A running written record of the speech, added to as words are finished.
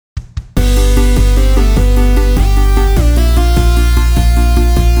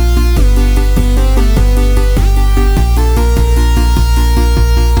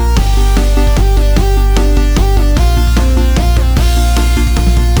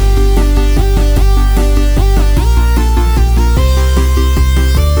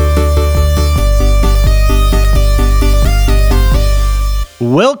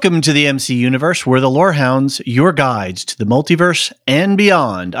Welcome to the MCUniverse. We're the Lorehounds, your guides to the multiverse and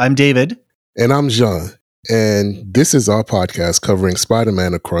beyond. I'm David. And I'm Jean. And this is our podcast covering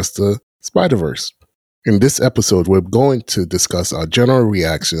Spider-Man across the Spider-Verse. In this episode, we're going to discuss our general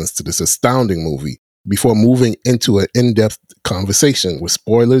reactions to this astounding movie before moving into an in-depth conversation with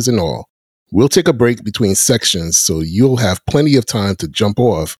spoilers and all. We'll take a break between sections so you'll have plenty of time to jump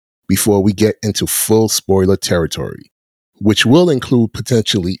off before we get into full spoiler territory, which will include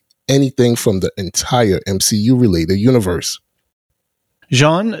potentially anything from the entire MCU-related universe.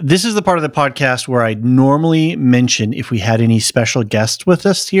 Jean, this is the part of the podcast where I'd normally mention if we had any special guests with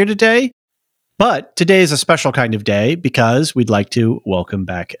us here today. But today is a special kind of day because we'd like to welcome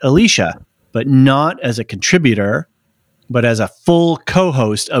back Alicia, but not as a contributor, but as a full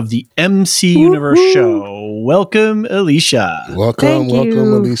co-host of the MCUniverse show. Welcome, Alicia. Welcome,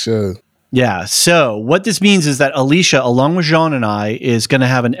 Alicia. Yeah, so what this means is that Alicia, along with Jean and I, is going to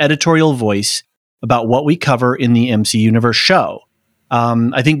have an editorial voice about what we cover in the MCUniverse show.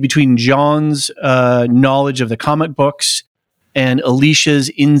 I think between Jean's knowledge of the comic books and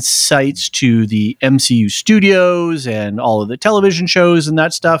Alicia's insights to the MCU studios and all of the television shows and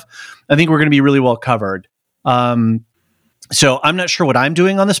that stuff, I think we're going to be really well covered. So I'm not sure what I'm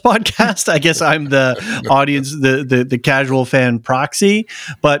doing on this podcast. I guess I'm the audience, the casual fan proxy.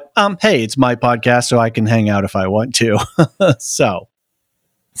 But hey, it's my podcast, so I can hang out if I want to. So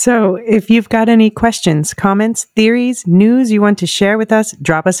if you've got any questions, comments, theories, news you want to share with us,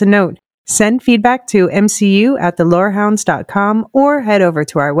 drop us a note. Send feedback to mcu@thelorehounds.com or head over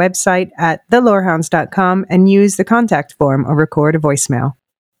to our website at thelorehounds.com and use the contact form or record a voicemail.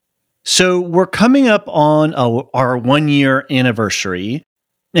 So we're coming up on our 1-year anniversary.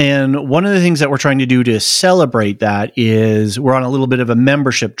 And one of the things that we're trying to do to celebrate that is we're on a little bit of a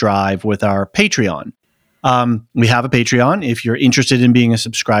membership drive with our Patreon. We have a Patreon. If you're interested in being a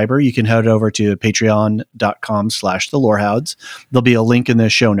subscriber, you can head over to patreon.com/thelorehounds. There'll be a link in the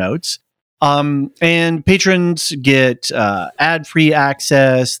show notes. And patrons get ad-free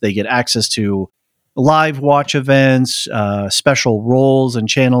access. They get access to live watch events, special roles and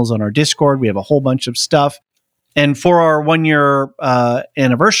channels on our Discord. We have a whole bunch of stuff. And for our 1-year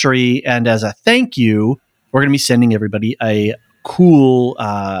anniversary, and as a thank you, we're going to be sending everybody a cool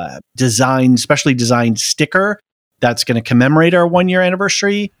specially designed sticker that's going to commemorate our 1-year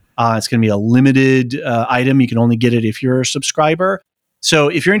anniversary. It's going to be a limited item. You can only get it if you're a subscriber. So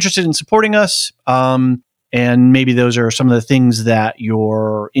if you're interested in supporting us, and maybe those are some of the things that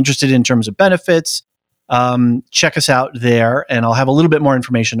you're interested in terms of benefits, check us out there, and I'll have a little bit more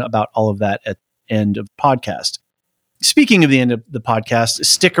information about all of that at the end of the podcast. Speaking of the end of the podcast,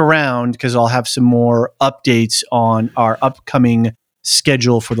 stick around because I'll have some more updates on our upcoming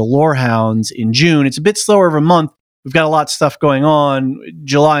schedule for the Lorehounds in June. It's a bit slower of a month. We've got a lot of stuff going on.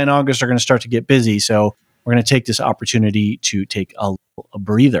 July and August are going to start to get busy, so we're going to take this opportunity to take a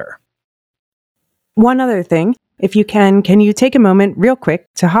breather. One other thing, if you can you take a moment real quick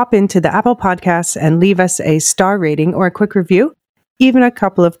to hop into the Apple Podcasts and leave us a star rating or a quick review? Even a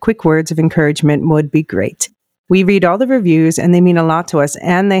couple of quick words of encouragement would be great. We read all the reviews and they mean a lot to us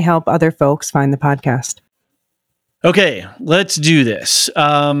and they help other folks find the podcast. Okay, let's do this.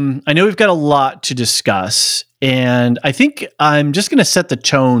 I know we've got a lot to discuss, and I think I'm just going to set the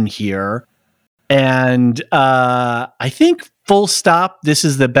tone here. And I think full stop, this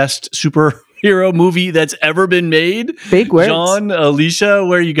is the best superhero movie that's ever been made. Big words. John, Alicia,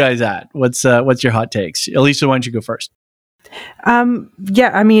 where are you guys at? What's your hot takes? Alicia, why don't you go first?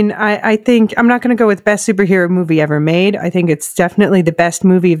 I think I'm not going to go with best superhero movie ever made. I think it's definitely the best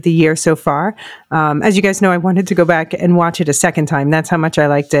movie of the year so far. As you guys know, I wanted to go back and watch it a second time. That's how much I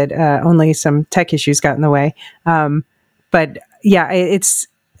liked it. Only some tech issues got in the way. But yeah,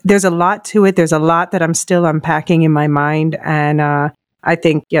 there's a lot to it. There's a lot that I'm still unpacking in my mind. And I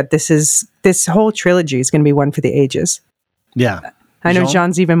think, this whole trilogy is going to be one for the ages. Yeah. I know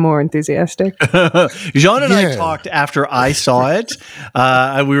Jean's even more enthusiastic. Jean and I talked after I saw it.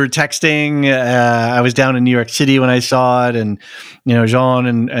 We were texting. I was down in New York City when I saw it. And,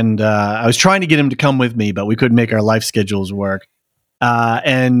 Jean and I was trying to get him to come with me, but we couldn't make our life schedules work.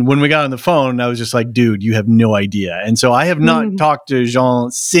 And when we got on the phone, I was just like, dude, you have no idea. And so I have not talked to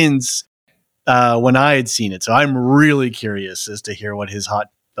Jean since when I had seen it. So I'm really curious as to hear what his hot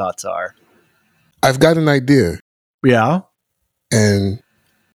thoughts are. I've got an idea. Yeah. And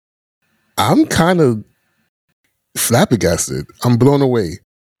I'm kind of flabbergasted. I'm blown away.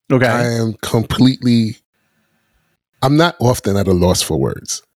 Okay. I'm not often at a loss for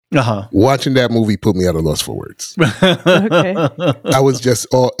words. Uh-huh. Watching that movie put me at a loss for words. Okay. I was just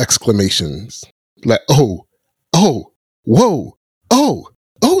all exclamations. Like, oh, whoa, oh.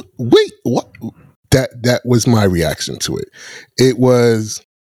 oh, wait, what? That was my reaction to it. It was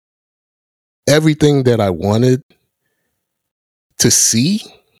everything that I wanted to see.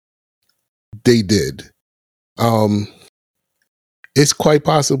 They did. It's quite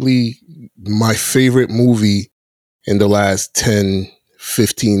possibly my favorite movie in the last 10,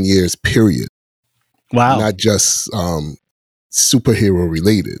 15 years, period. Wow. Not just superhero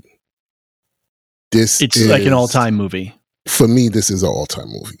related. It's like an all-time movie. For me, this is an all-time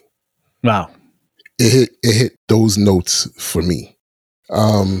movie. Wow. It hit those notes for me.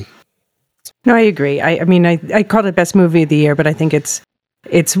 No, I agree. I mean, I called it best movie of the year, but I think it's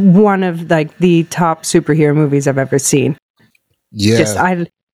one of like the top superhero movies I've ever seen. Yeah. Just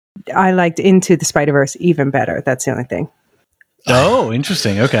I liked Into the Spider-Verse even better. That's the only thing. Oh,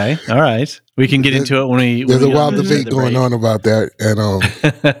 interesting. Okay. All right. We can get into it when we... There's a wild debate going on about that. And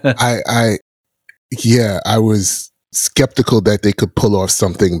I was skeptical that they could pull off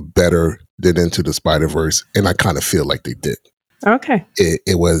something better than Into the Spider-Verse. And I kind of feel like they did. Okay.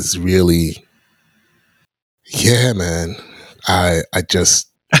 It was really... Yeah, man. I'm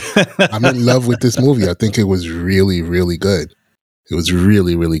in love with this movie. I think it was really, really good. It was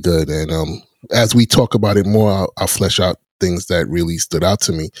really, really good. And as we talk about it more, I'll flesh out things that really stood out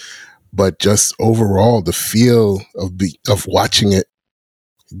to me. But just overall, the feel of watching it,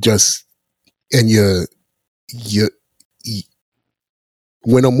 just and you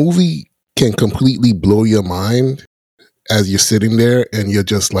when a movie can completely blow your mind as you're sitting there and you're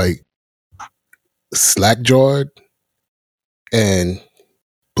just like slack-jawed and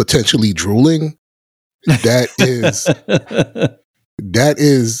potentially drooling, that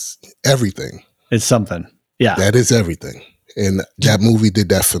is everything. It's something. Yeah. That is everything. And that movie did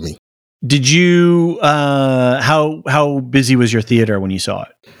that for me. Did you how busy was your theater when you saw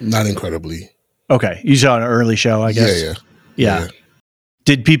it? Not incredibly. Okay. You saw an early show, I guess. Yeah.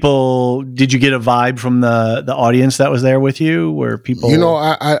 Did you get a vibe from the audience that was there with you? Were people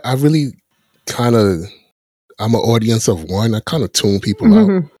I really kind of, I'm an audience of one. I kind of tune people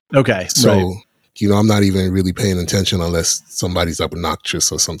out. Okay. So, right. I'm not even really paying attention unless somebody's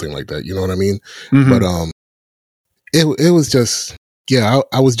obnoxious or something like that. You know what I mean? Mm-hmm. But it was just,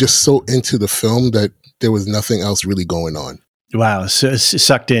 I was just so into the film that there was nothing else really going on. Wow. So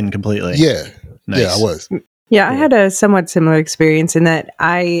sucked in completely. Yeah. Nice. Yeah, I was. Yeah, I had a somewhat similar experience in that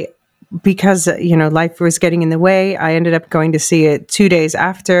because life was getting in the way, I ended up going to see it 2 days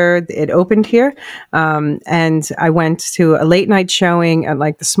after it opened here. And I went to a late night showing at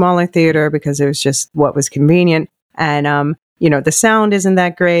like the smaller theater because it was just what was convenient. And, the sound isn't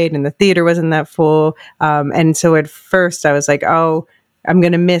that great and the theater wasn't that full. And so at first I was like, oh, I'm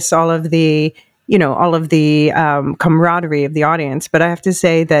going to miss all of the camaraderie of the audience. But I have to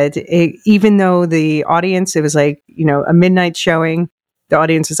say that even though the audience, it was like, a midnight showing, the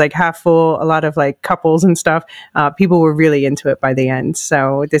audience was like half full, a lot of like couples and stuff. People were really into it by the end.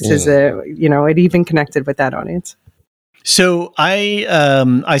 So this is it even connected with that audience. So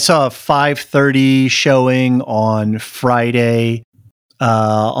I saw a 5:30 showing on Friday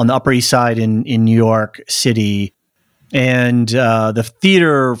on the Upper East Side in New York City. And the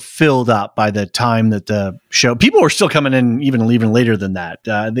theater filled up by the time that the show. People were still coming in, even later than that.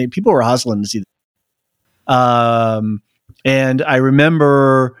 People were hustling to see. And I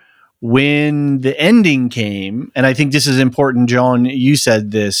remember when the ending came, and I think this is important, John. You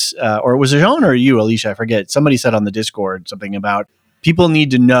said this, or was it John or you, Alicia? I forget. Somebody said on the Discord something about people need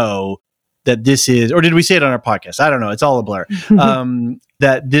to know that this is, or did we say it on our podcast? I don't know. It's all a blur.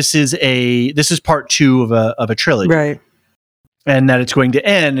 That this is part 2 of a trilogy, right? And that it's going to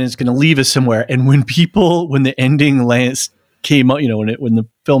end and it's going to leave us somewhere. And when the ending came up, when the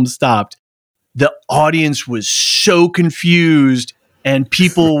film stopped, the audience was so confused, and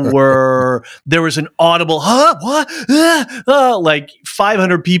people there was an audible, what? Like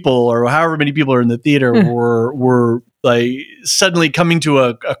 500 people or however many people are in the theater were like suddenly coming to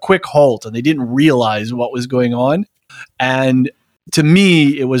a quick halt, and they didn't realize what was going on. And to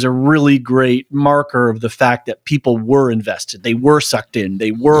me, it was a really great marker of the fact that people were invested. They were sucked in.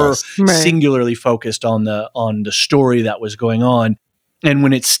 They were singularly focused on the story that was going on. And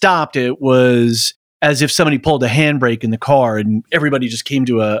when it stopped, it was as if somebody pulled a handbrake in the car and everybody just came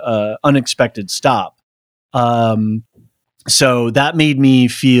to a unexpected stop. So that made me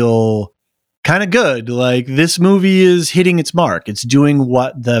feel kind of good. Like this movie is hitting its mark. It's doing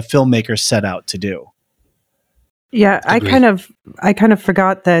what the filmmaker set out to do. Yeah, I kind of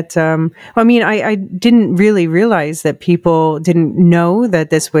forgot that. I didn't really realize that people didn't know that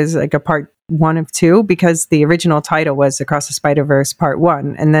this was like a part 1 of 2, because the original title was Across the Spider-Verse Part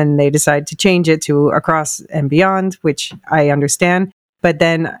 1, and then they decided to change it to Across and Beyond, which I understand. But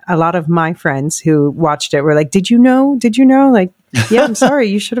then a lot of my friends who watched it were like, did you know? Like, yeah, I'm sorry.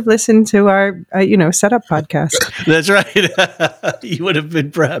 You should have listened to our, setup podcast. That's right. You would have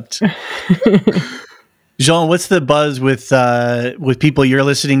been prepped. Jean, what's the buzz with people you're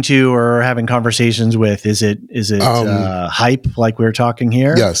listening to or having conversations with? Is it hype like we're talking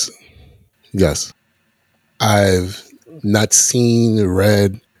here? Yes. I've not seen,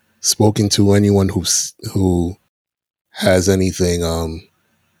 read, spoken to anyone who has anything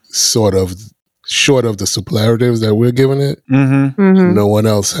sort of short of the superlatives that we're giving it. Mm-hmm. Mm-hmm. No one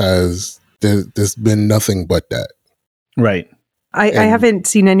else has. There's been nothing but that. Right. I haven't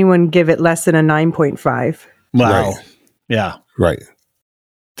seen anyone give it less than a 9.5. Wow. Right. Yeah. Right.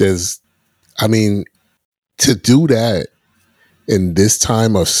 To do that in this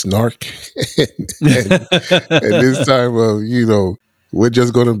time of snark and this time of, we're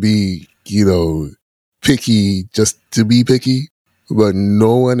just going to be, picky just to be picky, but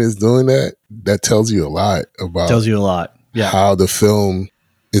no one is doing that. That tells you a lot about Yeah. how the film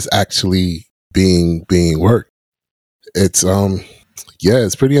is actually being worked. It's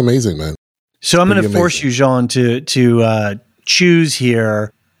it's pretty amazing, man. So I'm going to force you, Jean, to choose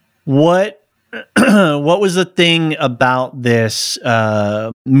here. What was the thing about this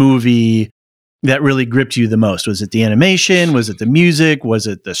movie that really gripped you the most? Was it the animation? Was it the music? Was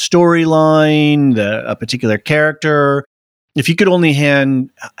it the storyline? A particular character? If you could only hang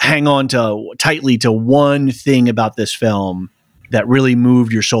on tightly to one thing about this film that really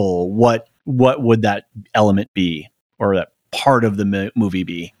moved your soul, what would that element be, or that part of the movie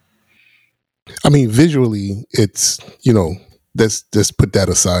be? I mean, visually, it's, let's put that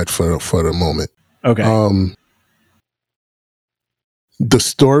aside for the moment. Okay. The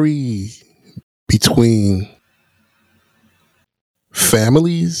story between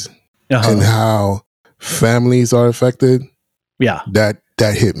families and how families are affected. Yeah. That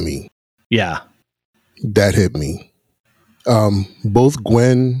hit me. Yeah. That hit me. Both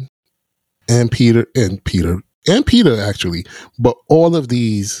Gwen and Peter actually, but all of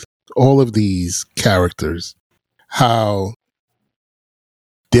these characters, how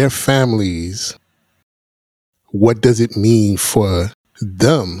their families, what does it mean for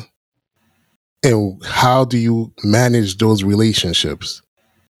them, and how do you manage those relationships,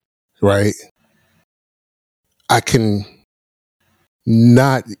 right? I can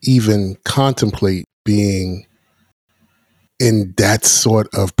not even contemplate being in that sort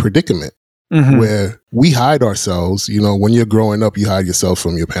of predicament. Mm-hmm. Where we hide ourselves. When you're growing up, you hide yourself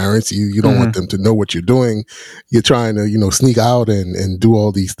from your parents. You don't want them to know what you're doing. You're trying to, sneak out and do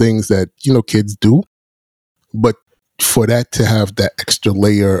all these things that, kids do. But for that to have that extra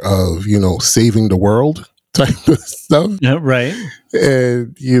layer of, saving the world type of stuff. Yeah, right.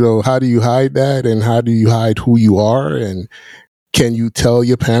 And, how do you hide that? And how do you hide who you are? And can you tell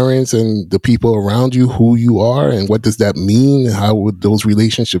your parents and the people around you who you are, and what does that mean? How would those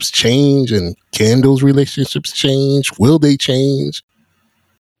relationships change? And can those relationships change? Will they change?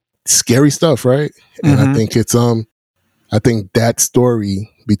 Scary stuff, right? And I think I think that story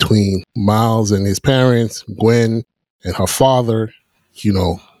between Miles and his parents, Gwen and her father,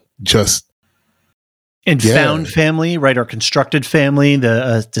 found family, right? Or constructed family,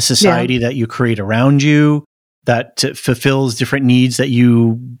 the society that you create around you, that fulfills different needs that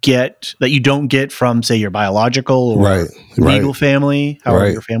you don't get from, say, your biological or legal family, however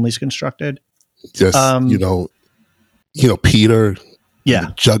your family's constructed. Just Peter,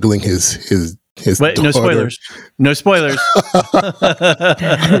 juggling his Wait, daughter. No spoilers.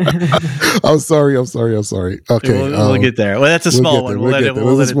 I'm sorry. Okay, we'll get there. Well, that's a small one. That's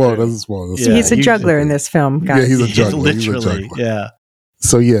a small. Yeah, he's a juggler in this film, guys. Yeah, he's a juggler. Literally, yeah.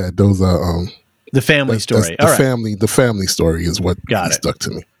 So yeah, those are the family story. The family story is what stuck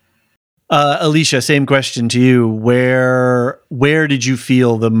to me. Alicia, same question to you. Where did you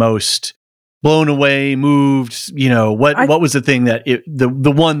feel the most blown away, moved? What was the thing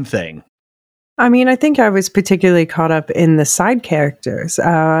the one thing? I mean, I think I was particularly caught up in the side characters,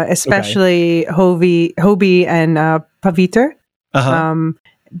 especially Hobie and Paviter.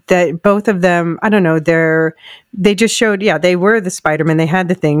 That both of them, I don't know, they just showed, they were the Spider-Man. They had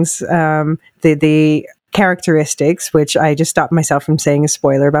the things, the characteristics, which I just stopped myself from saying a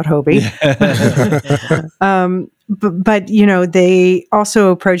spoiler about Hobie. But they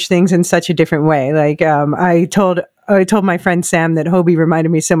also approach things in such a different way. Like I told my friend Sam that Hobie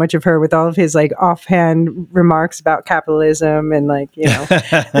reminded me so much of her with all of his like offhand remarks about capitalism and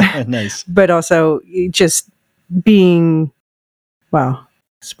nice. But also just being, well,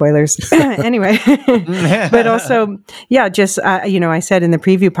 Spoilers. Anyway, but also, yeah, just, I said in the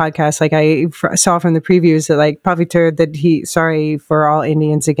preview podcast, like saw from the previews that like Pavitur, that sorry for all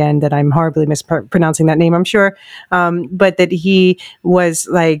Indians again, that I'm horribly mispronouncing that name, I'm sure. But that he was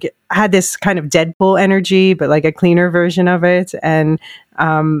like, had this kind of Deadpool energy, but like a cleaner version of it. And,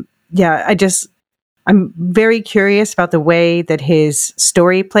 I'm very curious about the way that his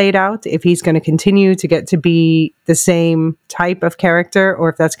story played out, if he's going to continue to get to be the same type of character or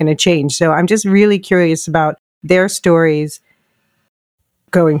if that's going to change. So I'm just really curious about their stories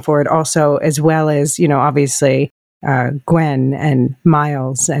going forward also, as well as, obviously Gwen and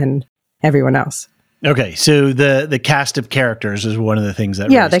Miles and everyone else. Okay, so the cast of characters is one of the things that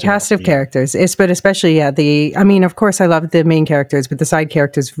the cast of characters is, but especially of course I love the main characters, but the side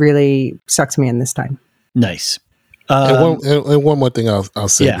characters really sucks me in this time. Nice. And one more thing I'll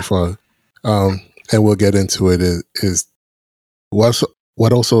say before, and we'll get into it is what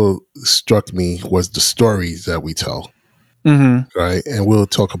also struck me was the stories that we tell, right? And we'll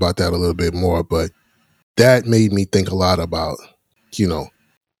talk about that a little bit more, but that made me think a lot about,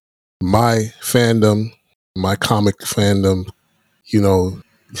 my fandom, my comic fandom,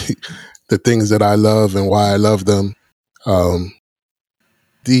 the things that I love and why I love them.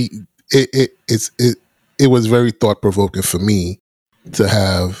 It was very thought provoking for me to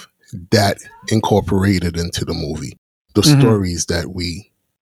have that incorporated into the movie, the stories that we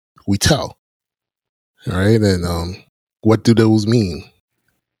tell, right? And what do those mean?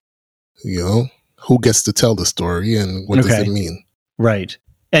 Who gets to tell the story, and what does it mean? Right.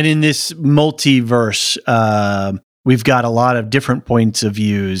 And in this multiverse, we've got a lot of different points of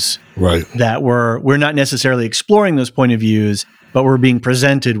views, right? That we're not necessarily exploring those point of views, but we're being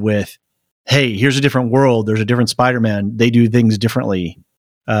presented with, hey, here's a different world. There's a different Spider-Man. They do things differently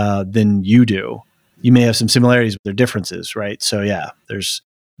than you do. You may have some similarities, but there are differences, right? So yeah, there's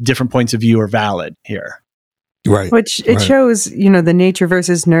different points of view are valid here. Right. Which it shows, the nature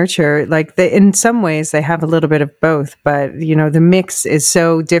versus nurture. Like in some ways they have a little bit of both, but the mix is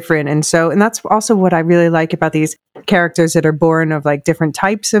so different. And that's also what I really like about these characters that are born of like different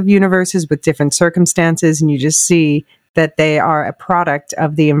types of universes with different circumstances. And you just see that they are a product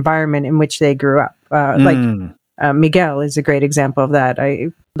of the environment in which they grew up. Miguel is a great example of that. I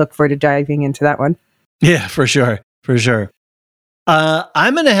look forward to diving into that one. Yeah, for sure. For sure.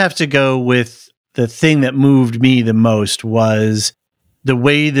 I'm going to have to go with the thing that moved me the most was the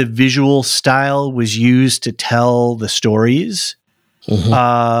way the visual style was used to tell the stories.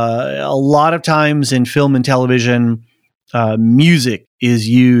 A lot of times in film and television, music is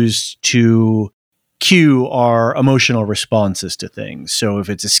used to cue our emotional responses to things. So if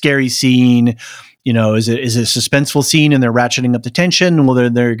it's a scary scene, is it a suspenseful scene and they're ratcheting up the tension? Well,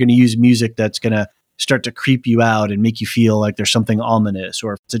 they're going to use music that's going to start to creep you out and make you feel like there's something ominous.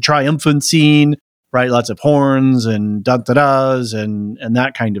 Or if it's a triumphant scene, right? Lots of horns and da-da-das and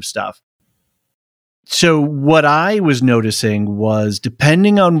that kind of stuff. So what I was noticing was,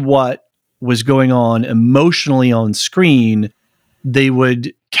 depending on what was going on emotionally on screen, they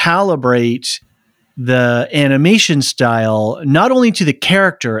would calibrate the animation style not only to the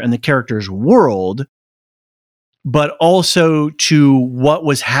character and the character's world, but also to what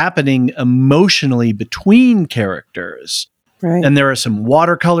was happening emotionally between characters. Right. And there are some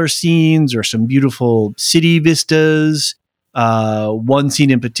watercolor scenes or some beautiful city vistas. One scene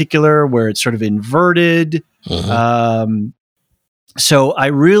in particular where it's sort of inverted. So I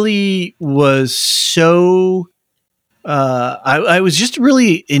really was I was just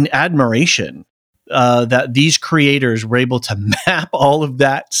really in admiration that these creators were able to map all of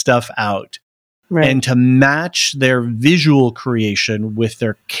that stuff out. Right. And to match their visual creation with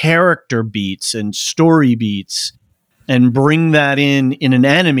their character beats and story beats and bring that in an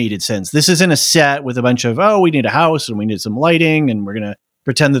animated sense. This isn't a set with a bunch of, we need a house and we need some lighting and we're going to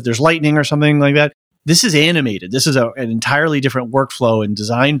pretend that there's lightning or something like that. This is animated. This is an entirely different workflow and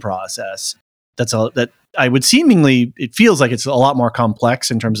design process. That I would it feels like it's a lot more complex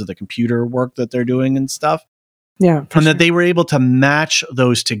in terms of the computer work that they're doing and stuff. Yeah. And that they were able to match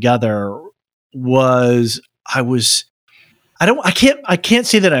those together I can't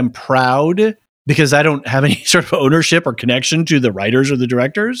say that I'm proud, because I don't have any sort of ownership or connection to the writers or the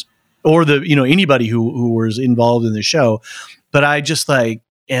directors or anybody who was involved in the show. But I just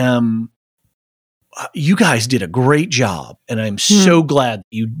you guys did a great job. And I'm so glad that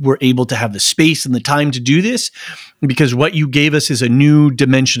you were able to have the space and the time to do this, because what you gave us is a new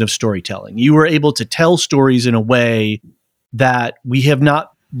dimension of storytelling. You were able to tell stories in a way that we have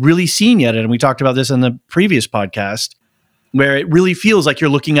not really seen yet. And we talked about this in the previous podcast, where it really feels like you're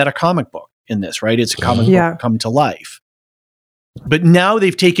looking at a comic book in this, right? It's a comic book come to life. But now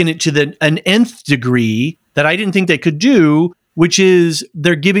they've taken it to an nth degree that I didn't think they could do, which is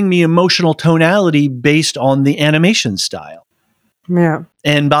they're giving me emotional tonality based on the animation style. Yeah.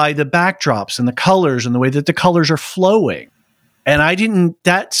 And by the backdrops and the colors and the way that the colors are flowing. And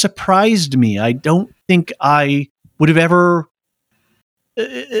that surprised me. I don't think I would have ever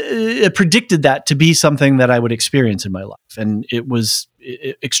predicted that to be something that I would experience in my life. And it was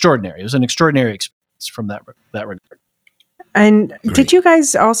extraordinary. It was an extraordinary experience from that regard. And did you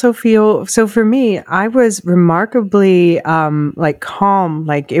guys also feel, so for me, I was remarkably like calm,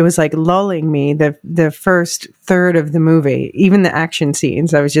 like it was like lulling me the first third of the movie, even the action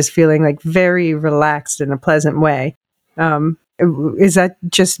scenes. I was just feeling like very relaxed in a pleasant way. Is that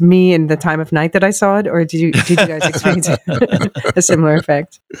just me in the time of night that I saw it, or did you guys experience a similar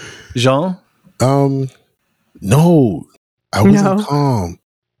effect? Jean? No, I wasn't calm.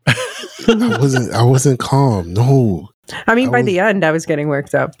 I wasn't calm. No. I mean, by the end, I was getting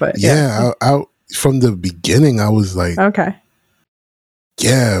worked up, but yeah. I from the beginning, I was like, okay,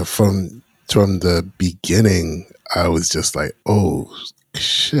 yeah. From the beginning, I was just like, oh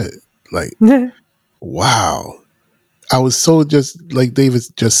shit, like, wow. I was so, just like David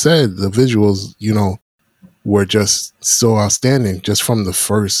just said, the visuals, were just so outstanding, just from the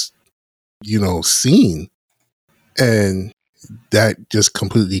first, scene, and that just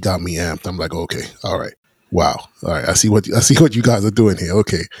completely got me amped. I'm like, okay, all right. Wow. All right. I see what you guys are doing here.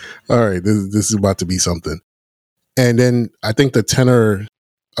 Okay. All right. This is about to be something. And then I think the tenor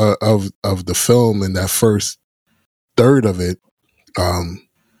of the film in that first third of it,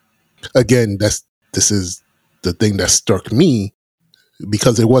 again, this is the thing that struck me,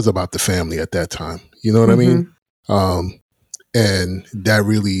 because it was about the family at that time. You know what I mean? And that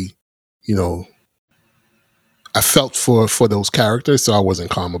really, I felt for those characters, so I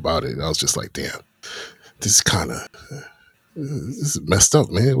wasn't calm about it. I was just like, damn. This is messed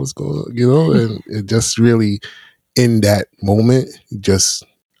up, man. What's going on? And it just really, in that moment, just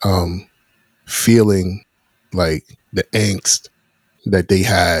feeling like the angst that they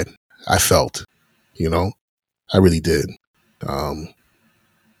had, I felt, I really did. Like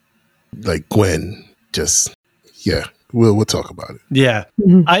Gwen, just, yeah, we'll talk about it. Yeah.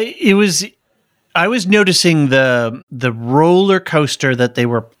 I was noticing the roller coaster that they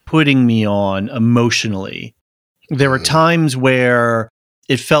were putting me on emotionally. There were times where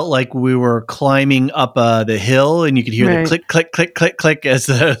it felt like we were climbing up the hill, and you could hear the click, click, click, click, click as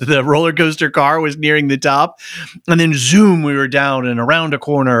the roller coaster car was nearing the top. And then zoom, we were down and around a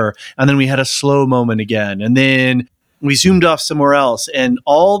corner, and then we had a slow moment again. And then we zoomed off somewhere else. And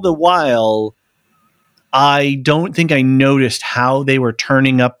all the while, I don't think I noticed how they were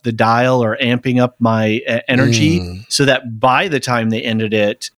turning up the dial or amping up my energy, so that by the time they ended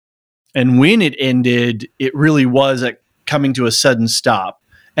it, and when it ended, it really was coming to a sudden stop.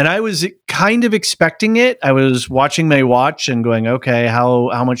 And I was kind of expecting it. I was watching my watch and going, okay,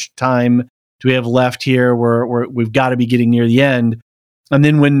 how much time do we have left here? We've got to be getting near the end. And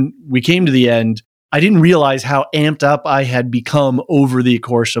then when we came to the end, I didn't realize how amped up I had become over the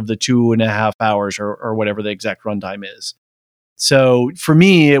course of the 2.5 hours or whatever the exact runtime is. So for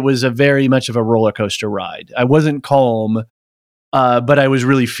me, it was a very much of a roller coaster ride. I wasn't calm, but I was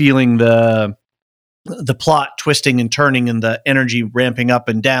really feeling the plot twisting and turning and the energy ramping up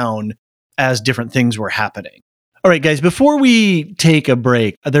and down as different things were happening. All right, guys, before we take a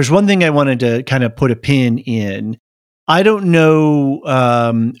break, there's one thing I wanted to kind of put a pin in. I don't know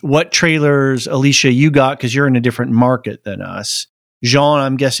what trailers, Alicia, you got, because you're in a different market than us. Jean,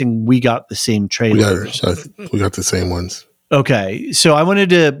 I'm guessing we got the same trailers. We got the same ones. Okay, so I wanted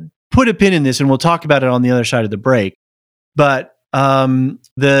to put a pin in this, and we'll talk about it on the other side of the break. But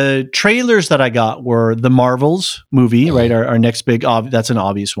the trailers that I got were the Marvels movie, right? Our next big, that's an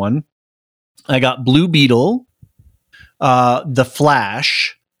obvious one. I got Blue Beetle, The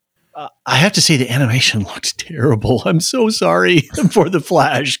Flash. I have to say the animation looks terrible. I'm so sorry for The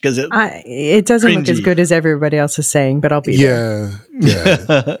Flash because it doesn't look as good as everybody else is saying, but I'll be there.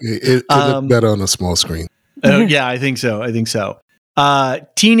 Yeah. It looked better on a small screen. Yeah, I think so.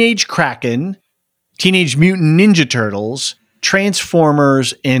 Teenage Kraken, Teenage Mutant Ninja Turtles,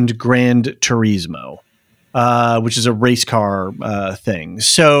 Transformers, and Gran Turismo, which is a race car thing.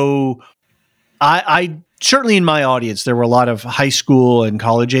 So I certainly in my audience, there were a lot of high school and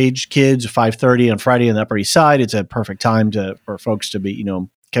college age kids, 5:30 on Friday on the Upper East Side. It's a perfect time for folks to be,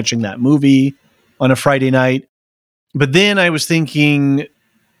 catching that movie on a Friday night. But then I was thinking,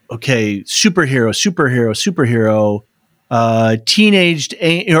 okay, superhero,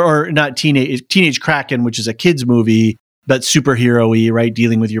 Teenage Kraken, which is a kid's movie, but superhero-y, right?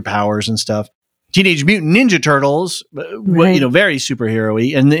 Dealing with your powers and stuff. Teenage Mutant Ninja Turtles, Right. very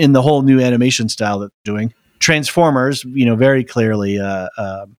superhero-y, and in the whole new animation style that they're doing. Transformers, very clearly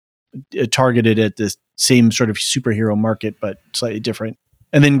targeted at the same sort of superhero market, but slightly different.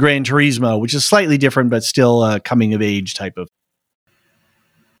 And then Gran Turismo, which is slightly different, but still a coming of age type of.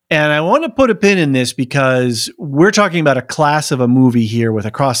 And I want to put a pin in this because we're talking about a class of a movie here with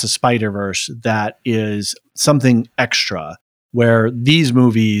Across the Spider-Verse that is something extra, where these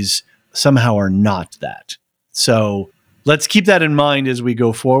movies somehow are not that. So let's keep that in mind as we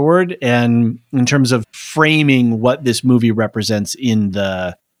go forward, and in terms of framing what this movie represents in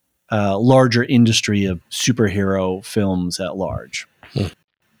the larger industry of superhero films at large.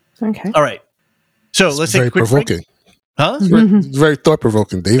 Okay. All right. So let's take a quick break. Provoking. Huh? It's very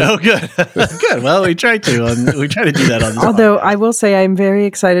thought-provoking, David. Oh, good. Good. Well, we try to. We try to do that on this. Although I will say I'm very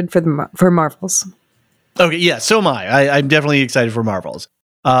excited for Marvels. Okay, yeah, so am I. I'm definitely excited for Marvels.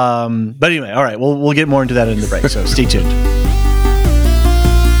 But anyway, all right, we'll get more into that in the break, so stay tuned.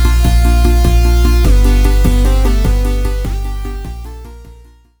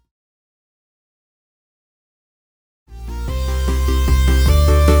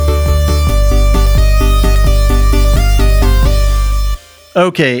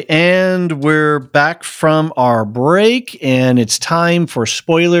 Okay, and we're back from our break, and it's time for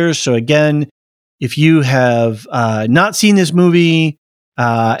spoilers. So again, if you have not seen this movie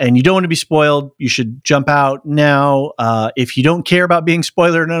and you don't want to be spoiled, you should jump out now. If you don't care about being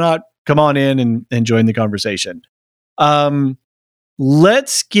spoiled or not, come on in and join the conversation.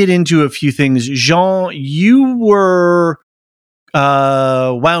 Let's get into a few things. Jean, you were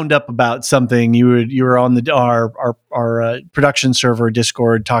wound up about something. You were on our production server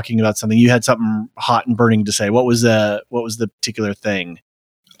Discord talking about something. You had something hot and burning to say. What was the particular thing?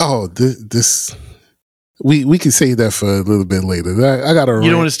 Oh, this we can save that for a little bit later. I got to.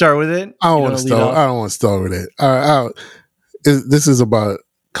 You don't want to start with it? I don't want to start. I don't want to start with it. This is about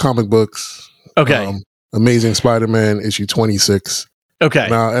comic books. Okay. Amazing Spider-Man issue 26. Okay.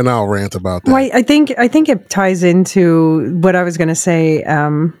 And I'll rant about that. Well, I think it ties into what I was going to say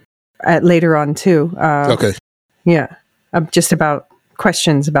later on too. Okay. Yeah, just about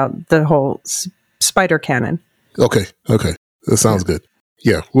questions about the whole spider canon. Okay. That sounds good.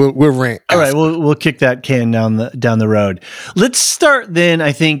 Yeah, we'll rant. All right, we'll kick that can down the road. Let's start then,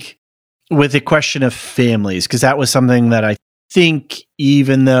 I think, with a question of families, because that was something that I think,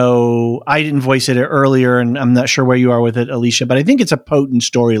 even though I didn't voice it earlier, and I'm not sure where you are with it, Alicia, but I think it's a potent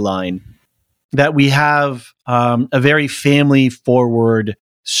storyline that we have a very family-forward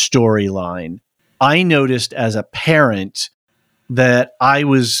storyline. I noticed as a parent that I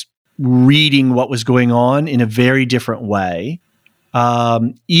was reading what was going on in a very different way.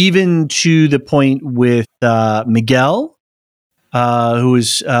 Even to the point with Miguel, who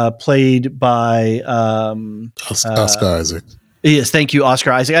is played by Oscar Isaac. Yes, thank you,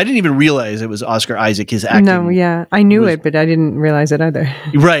 Oscar Isaac. I didn't even realize it was Oscar Isaac. His acting. No, yeah, I knew it, but I didn't realize it either.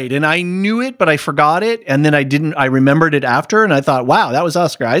 Right, and I knew it, but I forgot it, and then I remembered it after, and I thought, wow, that was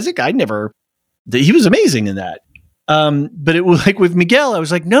Oscar Isaac. He was amazing in that. But it was like with Miguel, I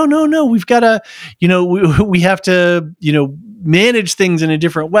was like, no, we've got to, we have to, manage things in a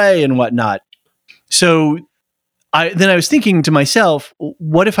different way and whatnot. So I was thinking to myself,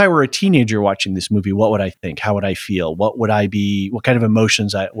 what if I were a teenager watching this movie? What would I think? How would I feel? What kind of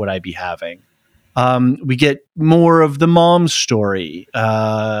emotions would I be having? We get more of the mom story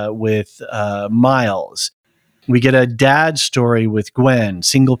with Miles. We get a dad story with Gwen,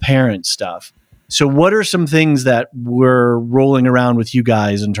 single parent stuff. So what are some things that were rolling around with you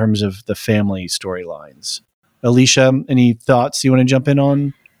guys in terms of the family storylines? Alicia, any thoughts you want to jump in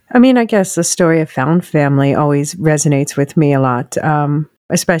on? I mean, I guess the story of found family always resonates with me a lot,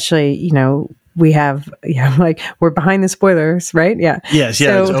 especially, we have, we're behind the spoilers, right? Yeah. Yes.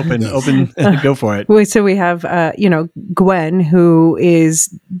 Yeah. So, it's open. Go for it. So we have, Gwen, who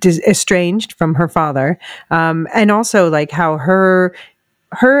is estranged from her father, and also like how her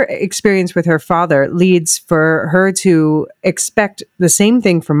experience with her father leads for her to expect the same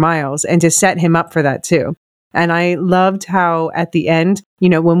thing from Miles and to set him up for that too. And I loved how at the end,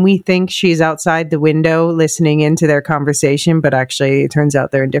 when we think she's outside the window listening into their conversation, but actually it turns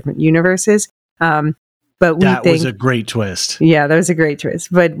out they're in different universes. But that was a great twist. Yeah, that was a great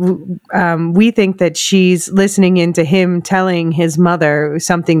twist. But we think that she's listening into him telling his mother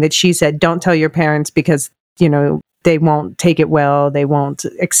something that she said, don't tell your parents because, they won't take it well. They won't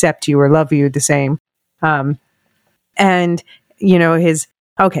accept you or love you the same.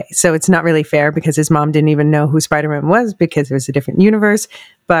 Okay, so it's not really fair because his mom didn't even know who Spider-Man was because it was a different universe.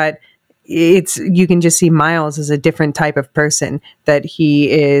 But you can just see Miles as a different type of person, that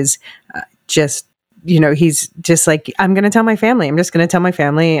he is just, he's just like, I'm going to tell my family. I'm just going to tell my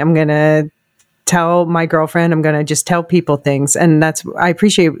family. I'm going to tell my girlfriend. I'm going to just tell people things. And I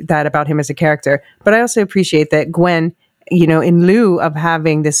appreciate that about him as a character. But I also appreciate that Gwen, in lieu of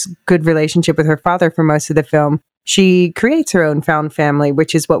having this good relationship with her father for most of the film, she creates her own found family,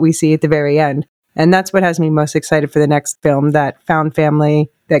 which is what we see at the very end. And that's what has me most excited for the next film, that found family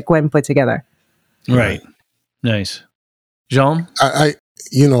that Gwen put together. Right. Nice. Jean?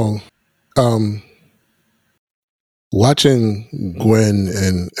 Watching Gwen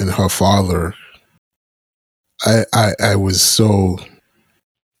and her father, I was so,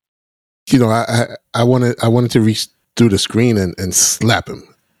 I wanted to reach through the screen and slap him.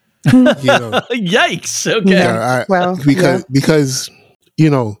 Yikes. Okay. Yeah, because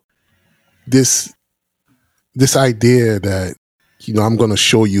this idea that I'm going to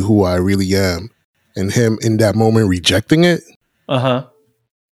show you who I really am, and him in that moment rejecting it.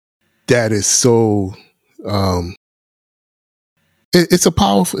 That is so. It's a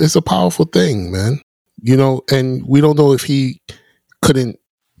powerful thing, man. And we don't know if he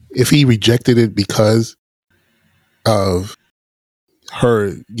rejected it because of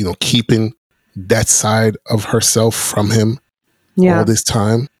her, keeping that side of herself from him all this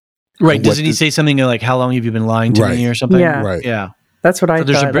time. Right. Doesn't he say something like, how long have you been lying to me or something? Yeah. Right. Yeah. That's what I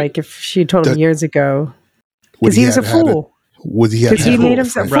thought. Like if she told him years ago, because he was a fool. Because he made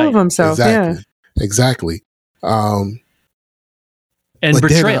himself full of himself. Exactly. And but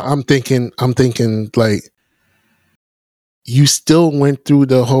betrayal. Then I'm thinking like, you still went through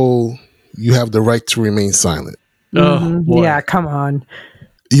the whole, you have the right to remain silent. Yeah, come on.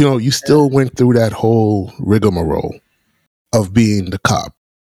 You still went through that whole rigmarole of being the cop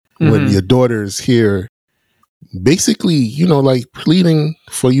when your daughter's here, basically, like pleading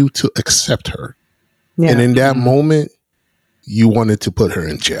for you to accept her. Yeah. And in that moment, you wanted to put her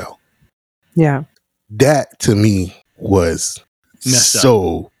in jail. Yeah. That to me was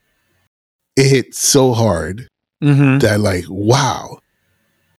it hit so hard that like, wow,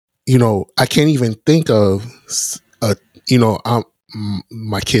 I can't even think of,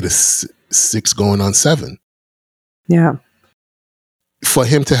 my kid is 6 going on 7. Yeah. For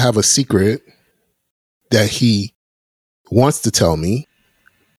him to have a secret that he wants to tell me,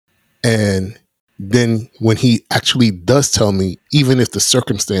 and then when he actually does tell me, even if the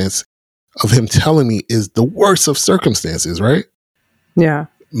circumstance of him telling me is the worst of circumstances, right? Yeah.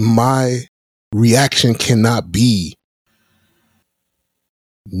 My reaction cannot be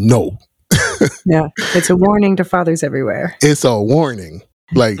no. Yeah. It's a warning to fathers everywhere. It's a warning.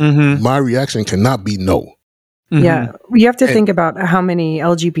 Like my reaction cannot be no. Yeah. You have to think about how many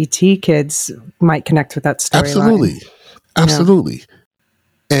LGBT kids might connect with that storyline. Absolutely.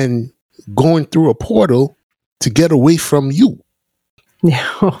 And going through a portal to get away from you.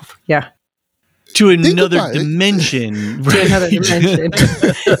 Yeah. Yeah. To another dimension. To another dimension.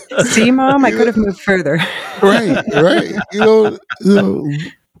 See, Mom, I could have moved further. Right.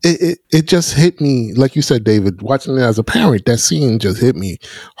 It just hit me, like you said, David, watching it as a parent, that scene just hit me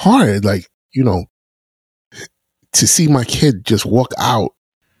hard. Like, to see my kid just walk out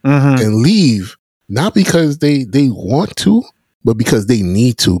and leave, not because they want to, but because they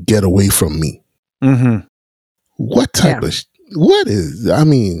need to get away from me. What type of,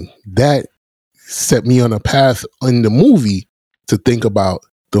 that set me on a path in the movie to think about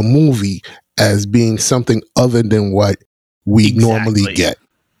the movie as being something other than what we normally get.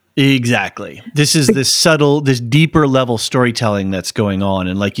 Exactly. This is this deeper level storytelling that's going on.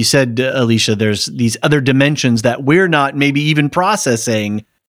 And like you said, Alicia, there's these other dimensions that we're not maybe even processing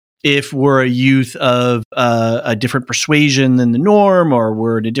if we're a youth of a different persuasion than the norm, or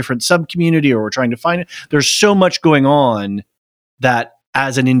we're in a different sub-community, or we're trying to find it. There's so much going on that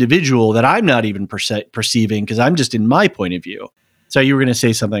as an individual that I'm not even perceiving, because I'm just in my point of view. So you were going to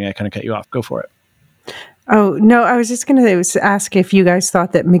say something. I kind of cut you off. Go for it. Oh, no, I was just going to ask if you guys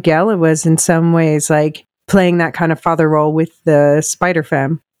thought that Miguel was in some ways like playing that kind of father role with the Spider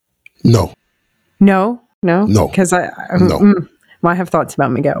Fam. No. Because I have thoughts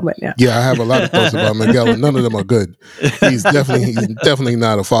about Miguel, but yeah. Yeah, I have a lot of thoughts about Miguel, and none of them are good. He's definitely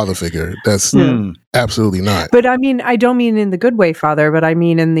not a father figure. That's absolutely not. But I mean, I don't mean in the good way, father, but I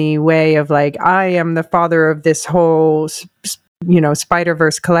mean in the way of like, I am the father of this whole,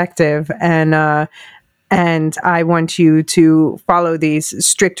 Spider-Verse collective, and I want you to follow these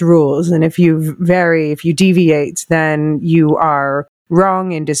strict rules. And if you deviate, then you are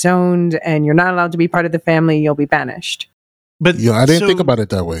wrong and disowned, and you're not allowed to be part of the family. You'll be banished. But I didn't think about it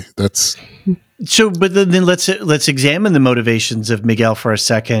that way. That's so. But then let's examine the motivations of Miguel for a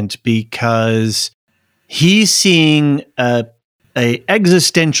second, because he's seeing a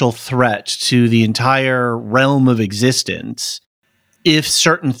existential threat to the entire realm of existence if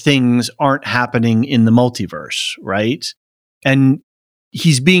certain things aren't happening in the multiverse, right? And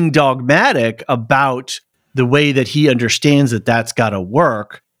he's being dogmatic about the way that he understands that that's got to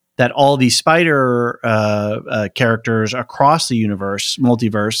work, that all these spider characters across the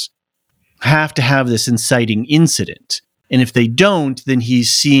multiverse, have to have this inciting incident. And if they don't, then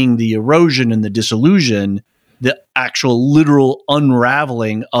he's seeing the erosion and the dissolution, the actual literal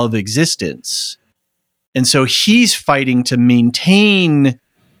unraveling of existence. And so he's fighting to maintain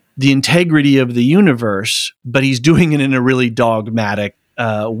the integrity of the universe, but he's doing it in a really dogmatic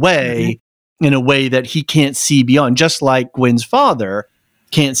way, in a way that he can't see beyond, just like Gwen's father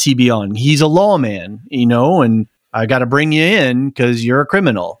can't see beyond. He's a lawman, and I got to bring you in because you're a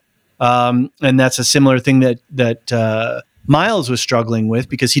criminal. And that's a similar thing that Miles was struggling with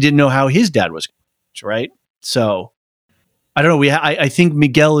because he didn't know how his dad was, right? So I don't know. I think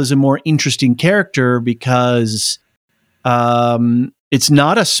Miguel is a more interesting character because it's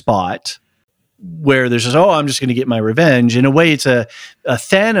not a spot where there's just, I'm just going to get my revenge. In a way, it's a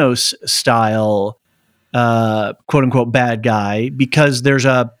Thanos style, quote unquote, bad guy because there's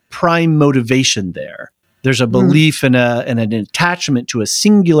a prime motivation there. There's a belief and an attachment to a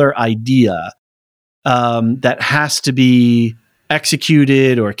singular idea that has to be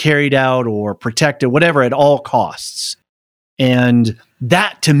executed or carried out or protected, whatever, at all costs. And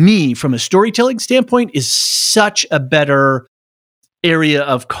that, to me, from a storytelling standpoint, is such a better area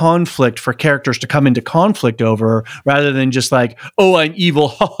of conflict for characters to come into conflict over, rather than just like, I'm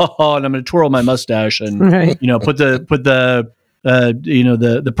evil, and I'm going to twirl my mustache and put the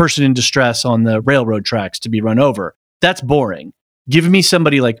person in distress on the railroad tracks to be run over. That's boring. Give me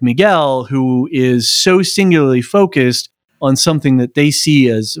somebody like Miguel who is so singularly focused on something that they see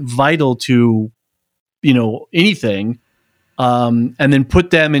as vital to, anything, and then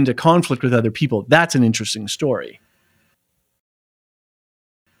put them into conflict with other people. That's an interesting story.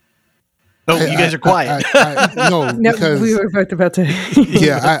 Oh, you guys are quiet. No, because we were both about to.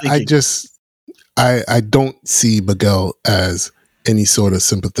 I don't see Miguel as any sort of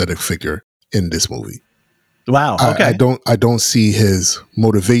sympathetic figure in this movie. Wow. Okay. I don't see his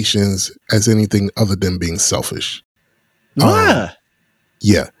motivations as anything other than being selfish. Yeah.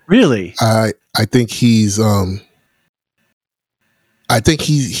 Really? I think he's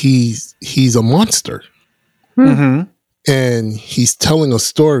he's a monster. Mm-hmm. And he's telling a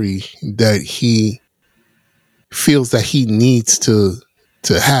story that he feels that he needs to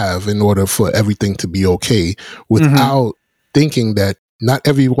have in order for everything to be okay, without thinking that not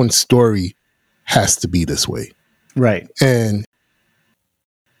everyone's story has to be this way. Right. And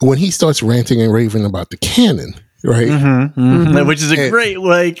when he starts ranting and raving about the canon, right? Which is a great,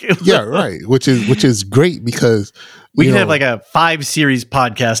 yeah, right. Which is great because we can have like a 5-series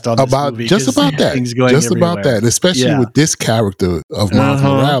podcast on this movie, just about that. Just about that, especially with this character of Miles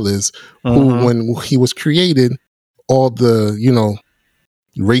Morales, who, when he was created, all the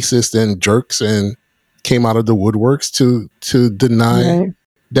racist and jerks and came out of the woodworks to deny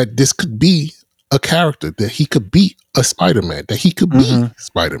that this could be a character, that he could be a Spider-Man, that he could be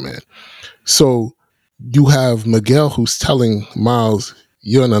Spider-Man. So you have Miguel who's telling Miles,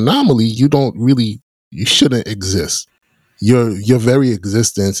 you're an anomaly. You shouldn't exist. Your very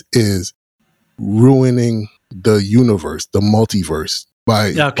existence is ruining the universe, the multiverse, by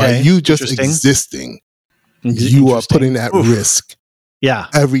you just existing. You are putting at risk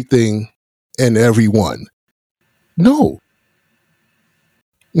everything and everyone. No,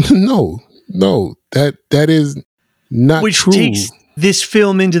 that is not Which true. Takes this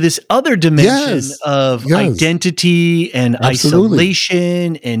film into this other dimension of identity and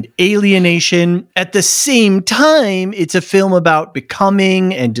isolation and alienation. At the same time, it's a film about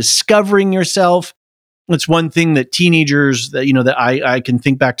becoming and discovering yourself. It's one thing that teenagers that I can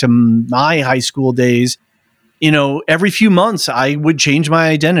think back to my high school days. Every few months I would change my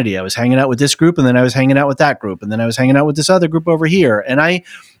identity. I was hanging out with this group, and then I was hanging out with that group, and then I was hanging out with this other group over here. And I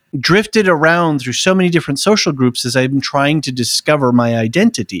drifted around through so many different social groups as I'm trying to discover my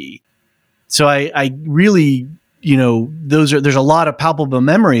identity. So I really, there's a lot of palpable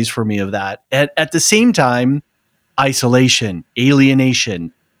memories for me of that. At the same time, isolation,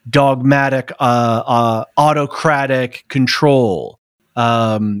 alienation, dogmatic, autocratic control.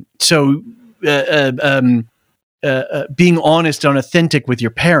 Being honest and authentic with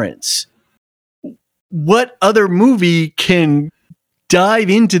your parents. What other movie can dive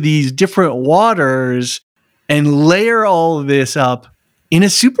into these different waters and layer all of this up in a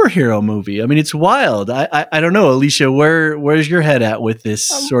superhero movie? I mean, it's wild. I don't know, Alicia, where's your head at with this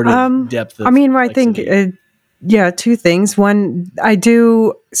sort of depth of I think Yeah, two things. One, I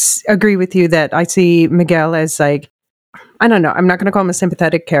do agree with you that I see Miguel as like, I don't know. I'm not going to call him a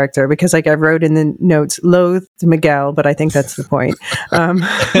sympathetic character because, like I wrote in the notes, loathe to Miguel, but I think that's the point.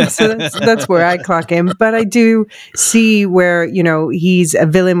 So that's where I clock him. But I do see where, you know, he's a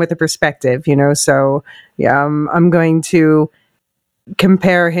villain with a perspective, you know. So yeah, I'm going to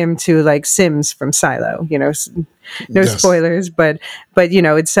compare him to like Sims from Silo, you know, no Yes. spoilers, but you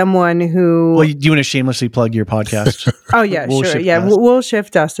know, it's someone who. Well, do you want to shamelessly plug your podcast? Oh yeah, We'll sure. Shift Yeah, Dust. we'll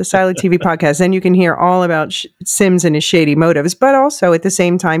shift dust, a Silo TV podcast. Then you can hear all about Sims and his shady motives, but also at the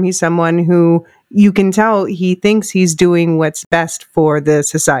same time, he's someone who you can tell he thinks he's doing what's best for the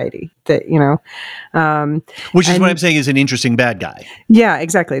society. That you know, Which is and- what I'm saying is an interesting bad guy. yeah,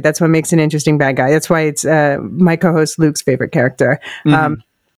 exactly. That's what makes an interesting bad guy. That's why it's my co-host Luke's favorite character.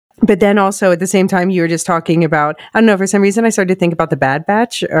 But then also at the same time, you were just talking about, I don't know, for some reason I started to think about the Bad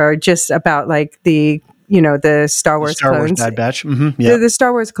Batch or just about like the, you know, the Star Wars clones. Bad Batch. Yeah. The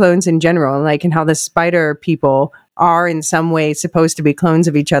Star Wars clones in general, like, and how the spider people are in some ways supposed to be clones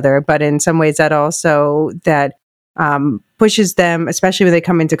of each other, but in some ways that also pushes them, especially when they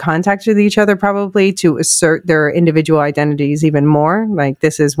come into contact with each other, probably to assert their individual identities even more. Like,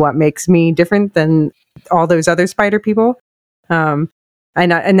 this is what makes me different than all those other spider people.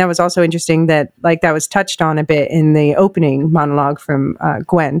 And that was also interesting that like that was touched on a bit in the opening monologue from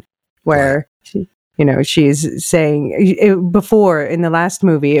Gwen, where she, you know, she's saying before in the last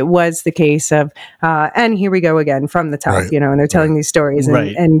movie, it was the case of, and here we go again from the top, Right. you know, and they're telling these stories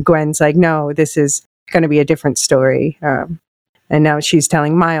and Gwen's like, no, this is going to be a different story. And now she's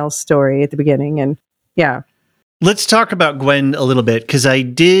telling Miles' story at the beginning. And yeah. Let's talk about Gwen a little bit, because I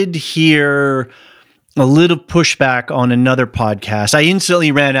did hear a little pushback on another podcast. I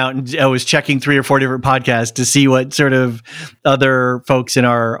instantly ran out and I was checking 3 or 4 different podcasts to see what sort of other folks in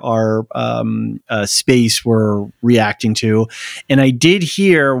our space were reacting to. And I did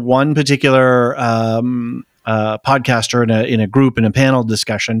hear one particular podcaster in a group, in a panel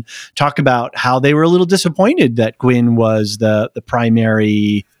discussion, talk about how they were a little disappointed that Gwen was the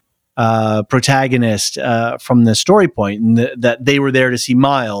primary protagonist from the story point, and that they were there to see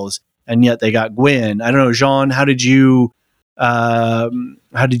Miles, and yet they got Gwen. I don't know, Jean, how did you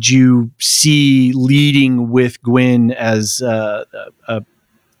see leading with Gwen as a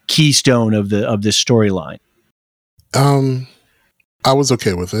keystone of this storyline? I was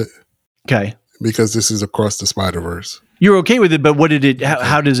okay with it Okay, because this is across the Spider-Verse. you're okay with it, but what did it?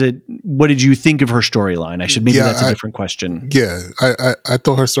 How does it? What did you think of her storyline? That's a different question. Yeah, I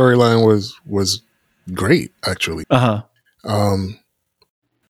thought her storyline was great, actually.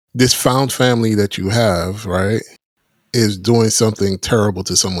 This found family that you have, right, is doing something terrible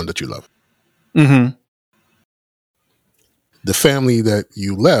to someone that you love. Mm-hmm. The family that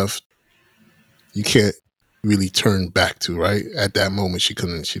you left, you can't really turn back to, right? At that moment, she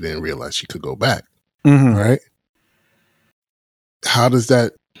didn't realize she could go back, Mm-hmm. right? How does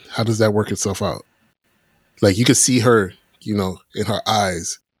that work itself out? Like, you could see her, you know, in her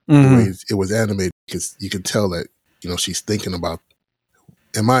eyes, Mm-hmm. the way it was animated, because you could tell that, you know, she's thinking about,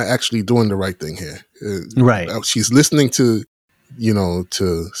 am I actually doing the right thing here? Right. She's listening to, you know,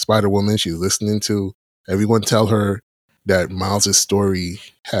 to Spider-Woman. She's listening to everyone tell her that Miles' story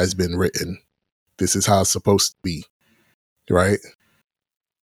has been written. This is how it's supposed to be, right?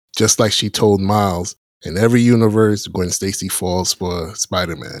 Just like she told Miles, in every universe, Gwen Stacy falls for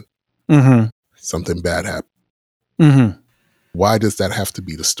Spider-Man. Mm-hmm. Something bad happened. Mm-hmm. Why does that have to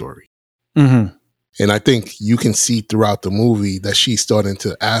be the story? Mm-hmm. And I think you can see throughout the movie that she's starting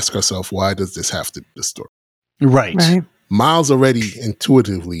to ask herself, why does this have to be the story? Right. Miles already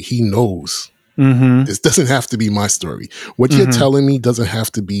intuitively, he knows Mm-hmm. this doesn't have to be my story. What you're telling me doesn't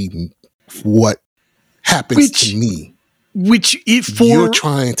have to be what happens to me. You're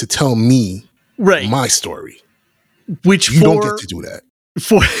trying to tell me my story. You don't get to do that.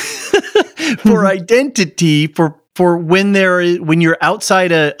 For identity, for when you're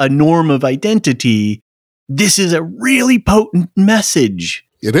outside a norm of identity, this is a really potent message.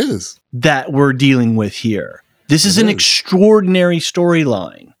 It is. That we're dealing with here. This is an extraordinary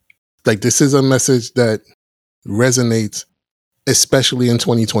storyline. Like, this is a message that resonates, especially in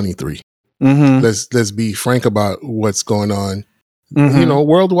 2023. Mm-hmm. Let's be frank about what's going on, Mm-hmm. you know,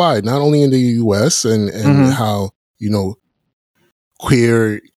 worldwide, not only in the US and how, you know,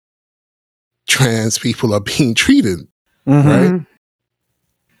 queer, trans people are being treated, right?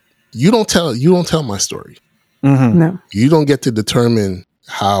 You don't tell my story. Mm-hmm. No. You don't get to determine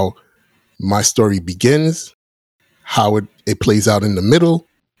how my story begins, how it plays out in the middle,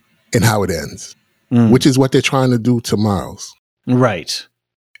 and how it ends, which is what they're trying to do to Miles. Right.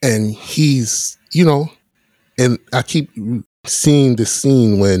 And he's, you know, And I keep seeing this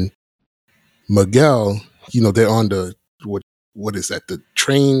scene when Miguel, they're on the what is that? The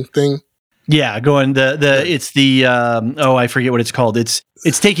train thing? Yeah, going it's the I forget what it's called. It's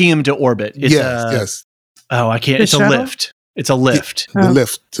taking him to orbit. It's yes. Oh, I can't. It's shuttle? a lift. It's a lift. The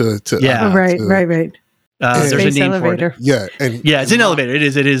lift to Yeah. Right. There's a Space name elevator. for it. Yeah, it's an elevator. It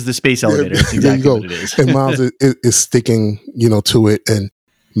is the space elevator. It's there you exactly go. what it is. And Miles is sticking, to it, and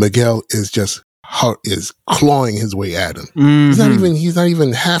Miguel is just clawing his way at him. Mm-hmm. He's not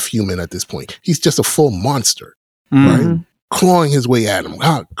even half human at this point. He's just a full monster, Mm-hmm. right? Clawing his way at him.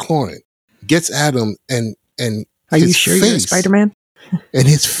 Clawing. Gets at him, and Are his you sure face, you're Spider-Man? And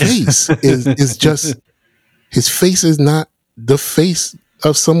his face is just, his face is not the face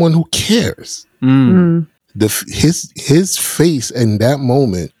of someone who cares. His face in that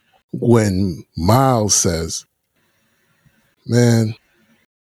moment when Miles says, "Man,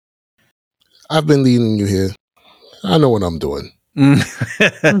 I've been leading you here. I know what I'm doing."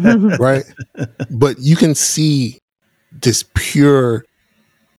 Right? But you can see this pure,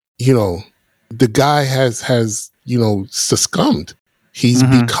 the guy has succumbed. He's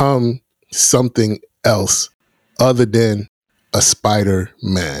become something else other than a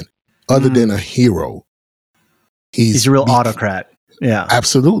Spider-Man, other than a hero. He's a real autocrat. Yeah.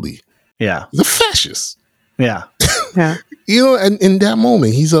 Absolutely. Yeah. He's a fascist. Yeah. And in that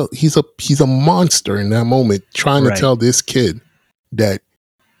moment, he's a monster in that moment, trying to tell this kid that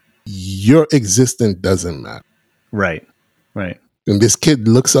your existence doesn't matter. Right. And this kid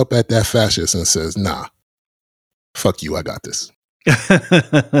looks up at that fascist and says, "Nah, fuck you, I got this."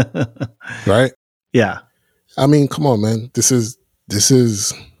 Right? Yeah. I mean, come on, man. This is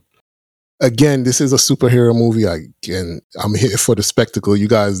again, this is a superhero movie. I'm here for the spectacle. You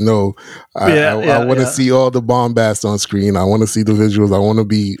guys know I want to see all the bombast on screen. I want to see the visuals. I want to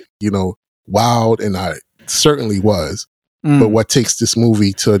be, wowed, and I certainly was. But what takes this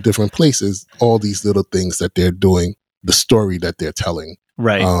movie to a different place is all these little things that they're doing, the story that they're telling,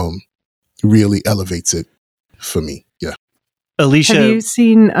 really elevates it for me. Yeah. Alicia, have you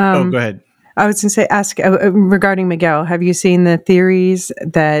seen? Go ahead. I was going to say, ask regarding Miguel. Have you seen the theories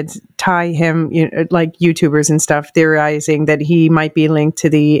that tie him, like YouTubers and stuff, theorizing that he might be linked to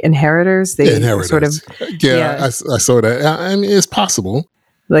the Inheritors? The Inheritors. I saw that. I mean, it's possible.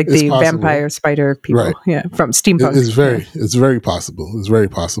 Like it's the possible. Vampire spider people, from steampunk. It's very possible. It's very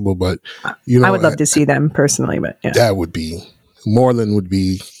possible, but I would love to see them personally. But that would be Moreland.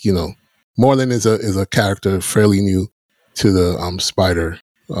 Moreland is a character fairly new to the Spider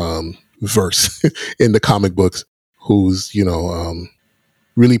verse in the comic books, who's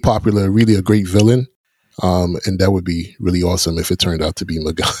really popular, really a great villain, and that would be really awesome if it turned out to be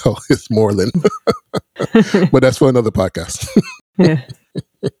Miguel. It's Moreland, but that's for another podcast. Yeah.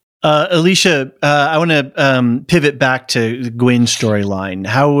 Alicia, I want to pivot back to the Gwen storyline.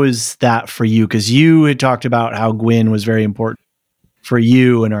 How was that for you? Because you had talked about how Gwen was very important for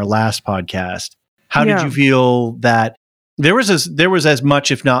you in our last podcast. How did you feel that there was as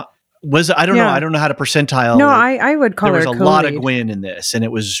much, if not, I don't know. I don't know how to percentile. No, I would call her there was a lot of Gwen in this, and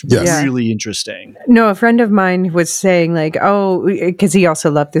it was really interesting. No, a friend of mine was saying because he also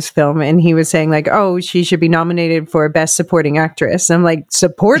loved this film, and he was saying she should be nominated for Best Supporting Actress. I'm like,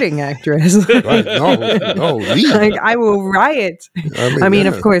 supporting actress? Right, no, like I will riot. I mean,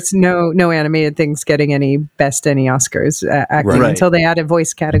 of course, no animated things getting any Oscars acting until they add a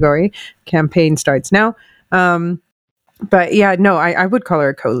voice category. Campaign starts now. But yeah, no, I would call her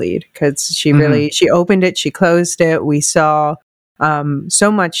a co-lead because she really, she opened it, she closed it. We saw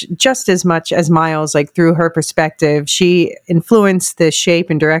so much, just as much as Miles, like through her perspective, she influenced the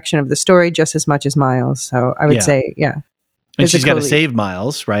shape and direction of the story just as much as Miles. So I would say, And she's got to save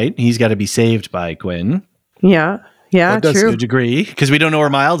Miles, right? He's got to be saved by Gwen. Yeah, true. To a degree, because we don't know where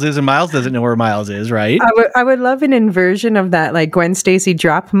Miles is, and Miles doesn't know where Miles is, right? I would love an inversion of that, like Gwen Stacy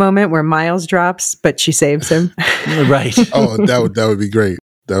drop moment where Miles drops, but she saves him. Right. Oh, that would be great.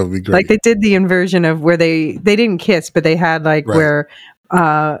 That would be great. Like they did the inversion of where they didn't kiss, but they had where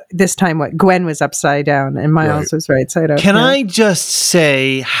this time Gwen was upside down and Miles was right side up. Can I just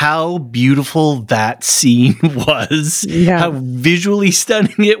say how beautiful that scene was? Yeah. How visually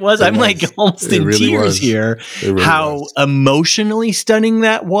stunning it was. I'm like almost in tears here. How emotionally stunning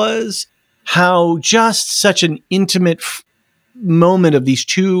that was. How just such an intimate moment of these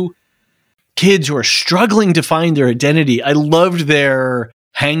two kids who are struggling to find their identity. I loved their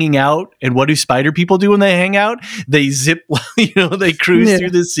hanging out. And what do spider people do when they hang out? They zip, they cruise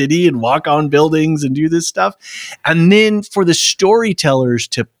through the city and walk on buildings and do this stuff. And then for the storytellers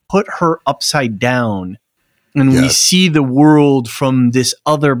to put her upside down and we see the world from this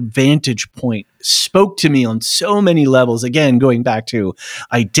other vantage point spoke to me on so many levels. Again, going back to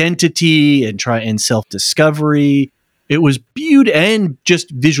identity and self-discovery. It was beautiful and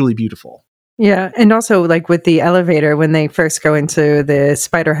just visually beautiful. Yeah, and also like with the elevator when they first go into the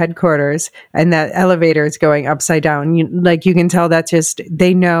spider headquarters and that elevator is going upside down, you can tell that just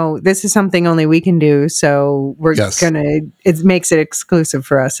they know this is something only we can do, so we're gonna. It makes it exclusive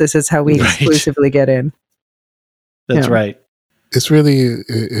for us. This is how we exclusively get in. That's right. It's really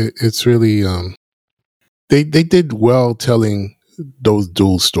they did well telling those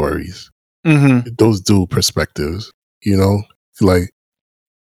dual stories, those dual perspectives. Like.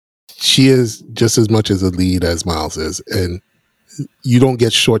 She is just as much as a lead as Miles is, and you don't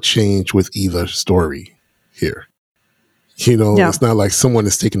get shortchanged with either story here. It's not like someone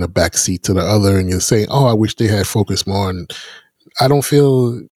is taking a backseat to the other and you're saying, oh, I wish they had focused more on. I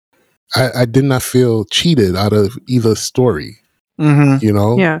I did not feel cheated out of either story.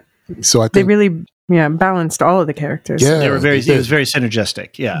 Yeah. So I think they really balanced all of the characters. Yeah, it was very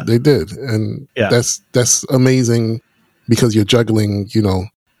synergistic. Yeah. They did. And that's amazing because you're juggling,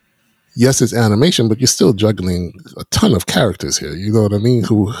 yes, it's animation, but you're still juggling a ton of characters here. You know what I mean?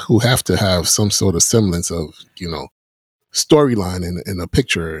 Who have to have some sort of semblance of, storyline in a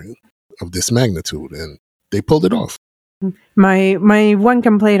picture of this magnitude, and they pulled it off. My one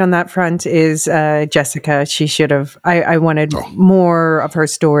complaint on that front is Jessica. She should have. I wanted more of her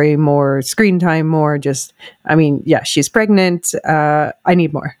story, more screen time, more just. I mean, she's pregnant. I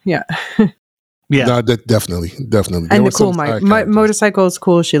need more. Yeah. Yeah, no, definitely. And the cool, my motorcycle is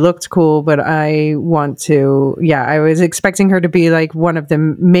cool. She looked cool, but I want to. Yeah, I was expecting her to be like one of the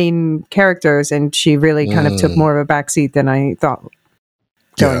main characters, and she really kind of took more of a backseat than I thought.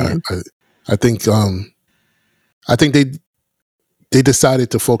 I think they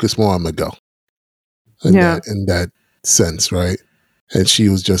decided to focus more on Miguel. In that sense, right? And she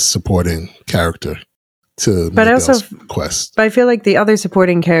was just supporting character. But quest. But I feel like the other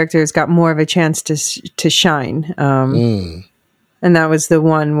supporting characters got more of a chance to shine. And that was the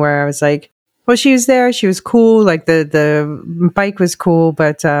one where I was like, well, she was there. She was cool. Like the bike was cool,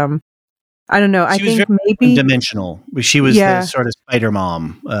 but I don't know. I think maybe dimensional. She was the sort of spider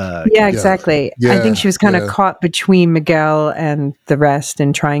mom. Exactly. I think she was kind of caught between Miguel and the rest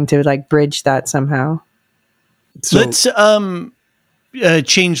and trying to like bridge that somehow. So, let's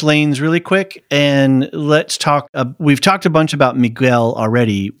change lanes really quick and let's talk. We've talked a bunch about Miguel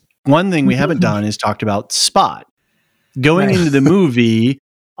already. One thing we haven't done is talked about Spot. Going into the movie,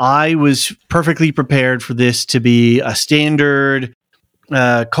 I was perfectly prepared for this to be a standard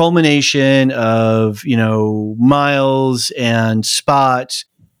culmination of, Miles and Spot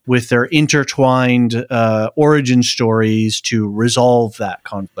with their intertwined origin stories to resolve that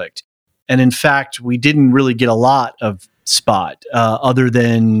conflict. And in fact, we didn't really get a lot of Spot other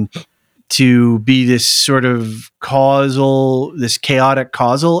than to be this sort of chaotic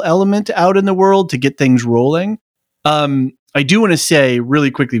causal element out in the world to get things rolling. I do want to say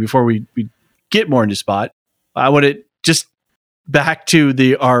really quickly before we get more into Spot, I want to just back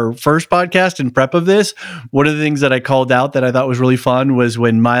to our first podcast in prep of this. One of the things that I called out that I thought was really fun was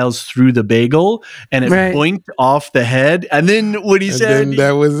when Miles threw the bagel and it boinked off the head. And then what he said,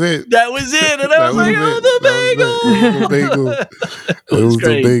 that was it. That was it. And I was like, the bagel. It was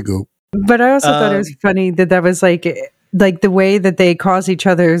the bagel. But I also thought it was funny that was like the way that they cause each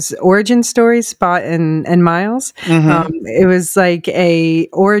other's origin stories, Spot and Miles. It was like a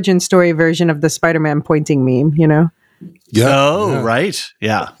origin story version of the Spider-Man pointing meme, Yeah. Right.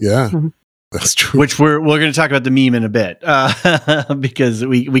 Yeah. Yeah. That's true. Which we're going to talk about the meme in a bit because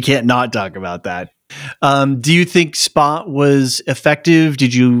we can't not talk about that. Do you think Spot was effective?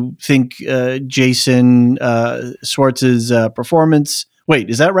 Did you think Jason Schwartz's performance? Wait,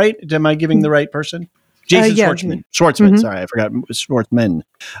 is that right? Am I giving the right person? Jason Schwartzman. Schwartzman. Sorry, I forgot Schwartzman.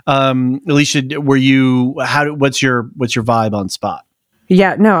 Alicia, what's your vibe on Spot?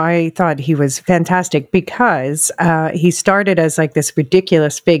 Yeah, no, I thought he was fantastic because he started as like this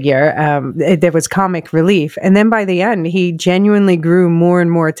ridiculous figure. There was comic relief. And then by the end, he genuinely grew more and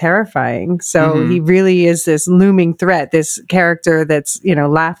more terrifying. So he really is this looming threat. This character that's,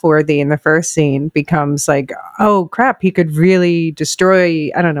 laugh worthy in the first scene becomes like, oh crap, he could really destroy,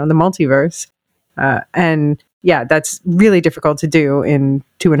 I don't know, the multiverse. And yeah, that's really difficult to do in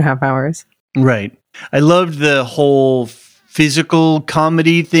 2.5 hours. Right. I loved the whole physical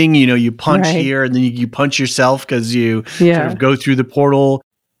comedy thing. You punch here and then you punch yourself because you sort of go through the portal.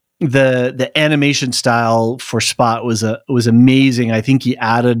 The animation style for Spot was amazing. I think he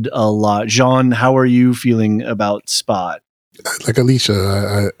added a lot. Jean, how are you feeling about Spot? Like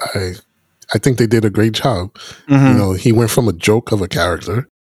Alicia, I think they did a great job. Mm-hmm. You know, he went from a joke of a character.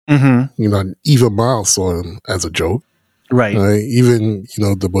 Mm-hmm. You know, even Miles saw him as a joke. Right. Even, you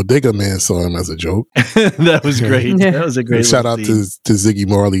know, the bodega man saw him as a joke. That was great. Yeah. That was a great Shout out scene. to Ziggy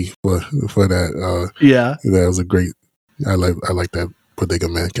Marley for that. Yeah. That was a great. I like that bodega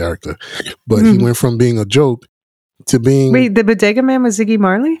man character. But he went from being a joke to being. Wait, the bodega man was Ziggy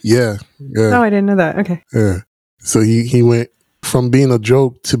Marley? Yeah. Oh, I didn't know that. Okay. Yeah. So he went from being a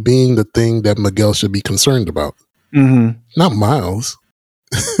joke to being the thing that Miguel should be concerned about. Mm-hmm. Not Miles.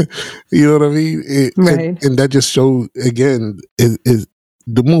 You know what I mean? Right. And that just showed, again,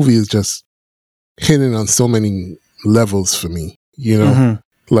 the movie is just hitting on so many levels for me. You know,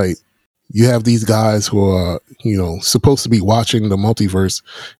 Mm-hmm. like you have these guys who are, you know, supposed to be watching the multiverse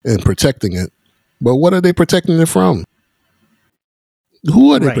and protecting it. But what are they protecting it from?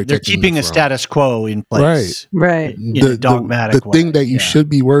 Who are they protecting? They're keeping it a from? status quo in place. Right. In a dogmatic the way. thing that you should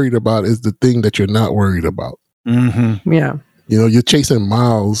be worried about is the thing that you're not worried about. Mm-hmm. Yeah. You know, you're chasing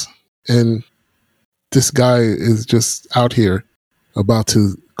Miles, and this guy is just out here about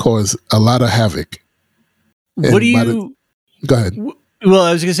to cause a lot of havoc. What do you... Go ahead. Well,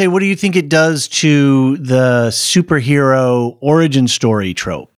 I was going to say, what do you think it does to the superhero origin story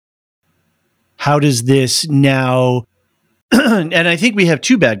trope? How does this now... and I think we have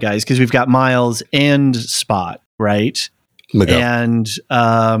two bad guys because we've got Miles and Spot, right? Miguel. And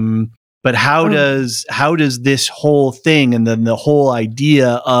but how does this whole thing and then the whole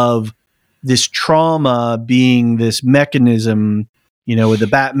idea of this trauma being this mechanism, you know, with the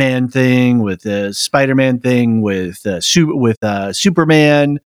Batman thing, with the Spider-Man thing, with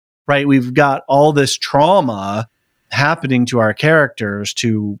Superman, right? We've got all this trauma happening to our characters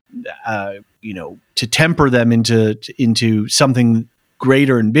to to temper them into something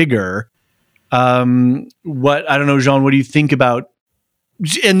greater and bigger. I don't know, Jean, what do you think about?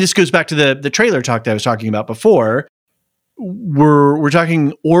 And this goes back to the trailer talk that I was talking about before. We're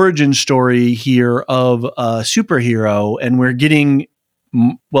talking origin story here of a superhero, and we're getting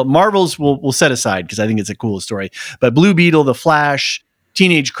Marvel's we'll set aside because I think it's a cool story. But Blue Beetle, The Flash,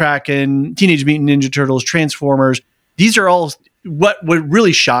 Teenage Kraken, Teenage Mutant Ninja Turtles, Transformers. These are all what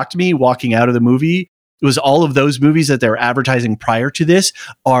really shocked me walking out of the movie was all of those movies that they're advertising prior to this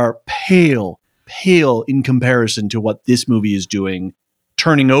are pale in comparison to what this movie is doing,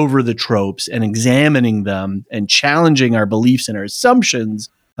 turning over the tropes and examining them and challenging our beliefs and our assumptions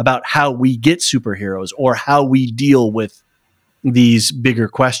about how we get superheroes or how we deal with these bigger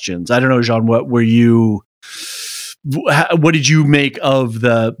questions. I don't know, Jean, what did you make of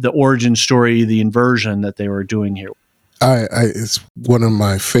the origin story, the inversion that they were doing here? It's one of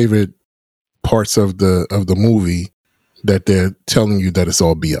my favorite parts of the movie that they're telling you that it's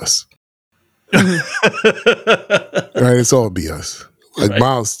all BS. Right? It's all BS. Like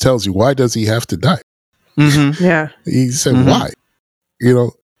Miles tells you, why does he have to die? Mm-hmm. Yeah. He said, why? You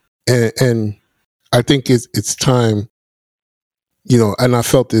know, and I think it's time, you know, and I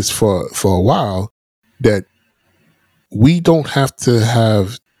felt this for a while, that we don't have to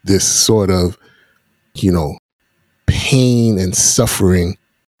have this sort of, you know, pain and suffering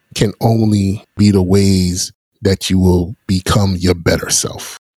can only be the ways that you will become your better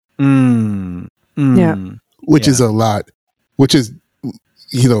self. Yeah. Which is a lot, which is,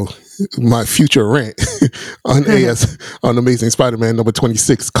 you know, my future rant on Amazing Spider-Man number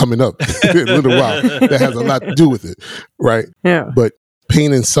 26 coming up in a little while. That has a lot to do with it, right? Yeah. But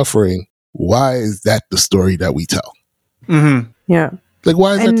pain and suffering, why is that the story that we tell? Mm-hmm. Yeah. Like,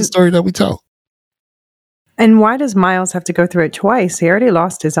 why is that the story that we tell? And why does Miles have to go through it twice? He already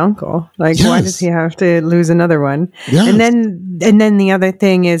lost his uncle. Like, why does he have to lose another one? Yes. And then the other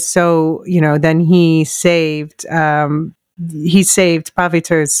thing is, so, you know, then he saved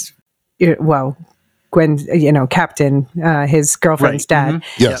Pavitur's, well, Gwen, you know, Captain, his girlfriend's dad.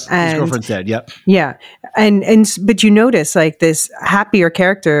 Mm-hmm. Yes, his girlfriend's dad. Yep. Yeah, but you notice like this happier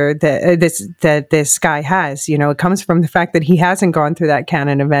character that this guy has. You know, it comes from the fact that he hasn't gone through that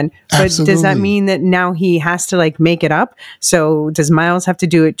canon event. But Absolutely. does that mean that now he has to like make it up? So does Miles have to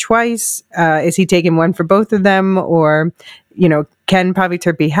do it twice? Is he taking one for both of them, or you know, can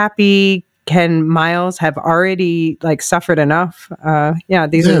Pavitur be happy? Can Miles have already like suffered enough?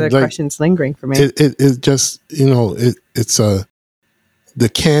 These are the questions lingering for me. It just, you know, it's the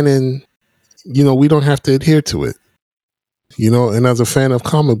canon, you know, we don't have to adhere to it, you know, and as a fan of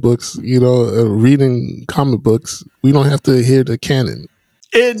comic books, you know, reading comic books, we don't have to adhere to canon.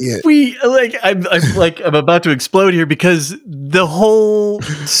 And we I'm about to explode here because the whole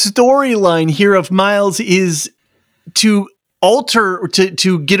storyline here of Miles is to alter,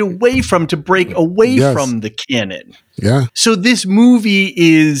 to get away from, to break away from the canon. Yeah. So this movie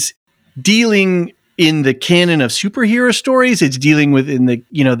is dealing in the canon of superhero stories. It's dealing with in the,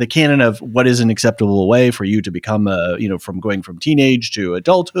 the canon of what is an acceptable way for you to become from going from teenage to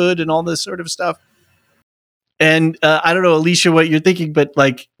adulthood and all this sort of stuff. And I don't know, Alicia, what you're thinking, but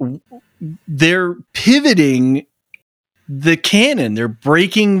like they're pivoting the canon. They're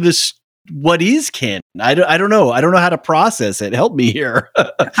breaking this. What is canon? I don't know. I don't know how to process it. Help me here.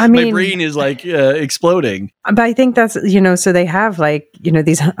 I mean, my brain is like exploding. But I think that's, so they have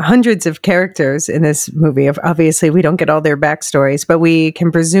these hundreds of characters in this movie. Obviously, we don't get all their backstories, but we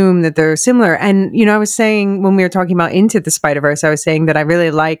can presume that they're similar. And, I was saying when we were talking about Into the Spider-Verse, I was saying that I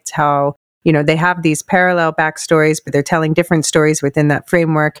really liked how, they have these parallel backstories, but they're telling different stories within that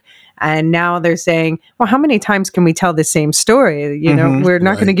framework. And now they're saying, well, how many times can we tell the same story? We're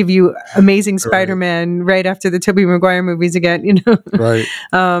not going to give you Amazing Spider-Man right after the Tobey Maguire movies again, Right.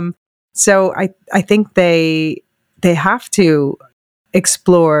 So I think they have to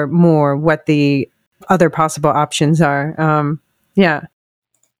explore more what the other possible options are. Yeah.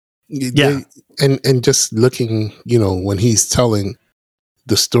 And just looking, when he's telling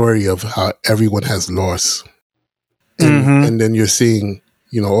the story of how everyone has lost. And then you're seeing,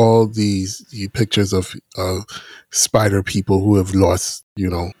 all these pictures of spider people who have lost,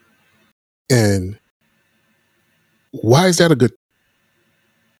 and why is that a good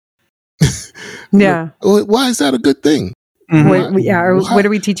yeah. Why is that a good thing? What are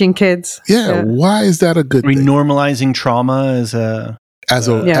we teaching kids? Yeah. Why is that a good thing? Normalizing trauma as a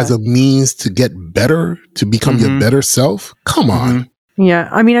means to get better, to become your better self? Come on. Yeah.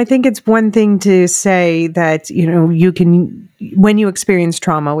 I mean, I think it's one thing to say that, you can, when you experience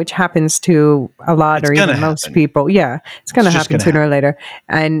trauma, which happens to a lot or even most people, it's going to happen sooner or later.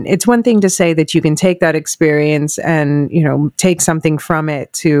 And it's one thing to say that you can take that experience and, take something from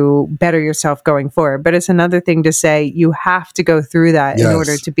it to better yourself going forward. But it's another thing to say you have to go through that in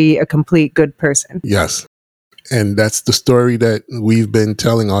order to be a complete good person. Yes. And that's the story that we've been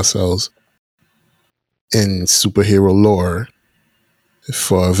telling ourselves in superhero lore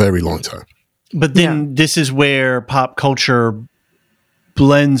for a very long time. But then this is where pop culture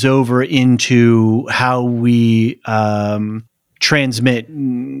blends over into how we transmit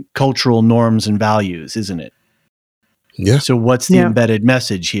cultural norms and values, isn't it? Yeah. So what's the embedded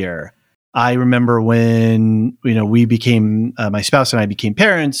message here? I remember when, we became, my spouse and I became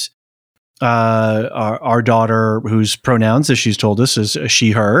parents, our daughter, whose pronouns, as she's told us, is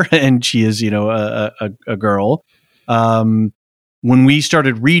she, her, and she is, a girl. When we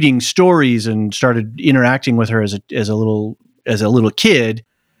started reading stories and started interacting with her as a little kid,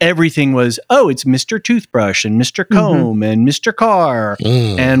 everything was, it's Mr. Toothbrush and Mr. Comb and Mr. Car.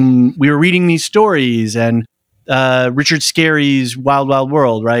 And we were reading these stories and Richard Scarry's Wild Wild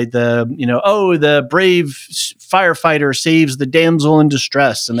World, right? The brave firefighter saves the damsel in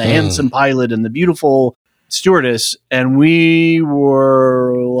distress and the handsome pilot and the beautiful stewardess, and we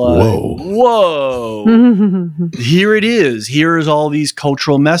were like, whoa. Here it is. Here's all these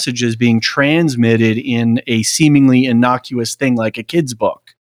cultural messages being transmitted in a seemingly innocuous thing like a kid's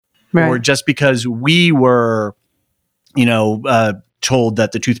book. Right. Or just because we were, told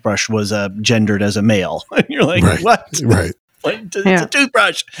that the toothbrush was gendered as a male. You're like, what? Right. It's a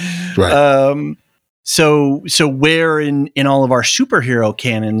toothbrush. Right. So where in all of our superhero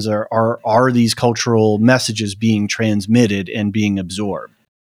canons are these cultural messages being transmitted and being absorbed?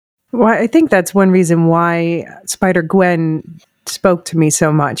 Well, I think that's one reason why Spider-Gwen spoke to me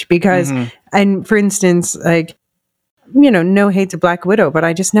so much because, and for instance, no hate to Black Widow, but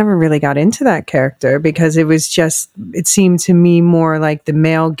I just never really got into that character because it seemed to me more like the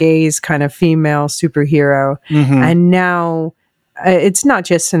male gaze kind of female superhero. And now it's not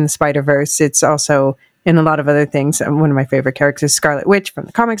just in the Spider-Verse, it's also in a lot of other things. One of my favorite characters is Scarlet Witch from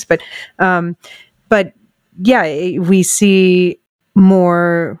the comics, but we see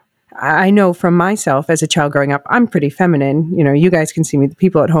more. I know from myself as a child growing up, I'm pretty feminine. You guys can see me, the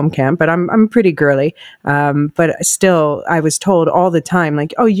people at home can't, but I'm pretty girly. But still, I was told all the time,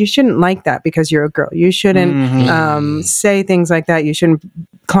 like, oh, you shouldn't like that because you're a girl. You shouldn't say things like that. You shouldn't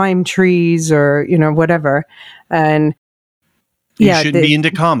climb trees or, whatever. And you shouldn't be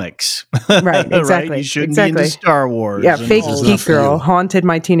into comics. Right, exactly. Right? You shouldn't be into Star Wars. Yeah, fake geek girl haunted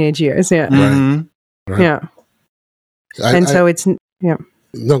my teenage years. Yeah. Right. Yeah. So it's,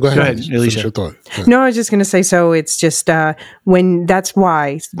 No, go ahead, Alicia. No, I was just going to say, so it's just that's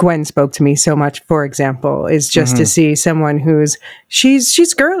why Gwen spoke to me so much, for example, is just to see someone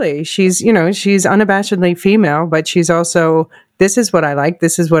she's girly. She's unabashedly female, but she's also this is what I like.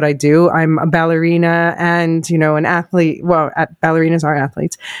 This is what I do. I'm a ballerina and, an athlete. Well, ballerinas are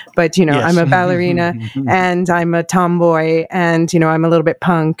athletes, but, Yes. I'm a ballerina and I'm a tomboy and, I'm a little bit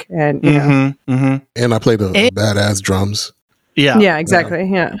punk and, And I play the badass drums. Yeah. Yeah, exactly.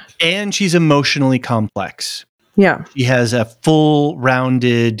 Yeah. And she's emotionally complex. Yeah. She has a full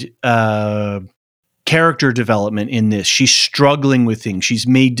rounded character development in this. She's struggling with things. She's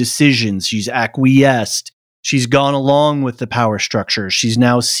made decisions. She's acquiesced. She's gone along with the power structure. She's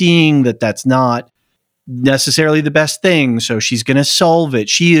now seeing that that's not necessarily the best thing. So she's going to solve it.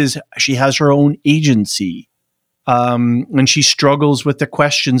 She has her own agency. And she struggles with the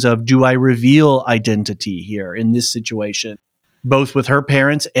questions of, do I reveal identity here in this situation, both with her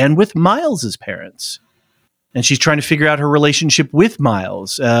parents and with Miles's parents? And she's trying to figure out her relationship with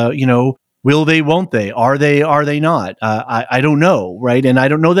Miles. Will they, won't they? Are they not? I don't know, right? And I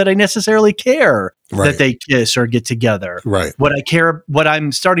don't know that I necessarily care that they kiss or get together. Right. What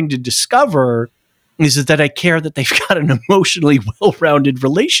I'm starting to discover is that I care that they've got an emotionally well-rounded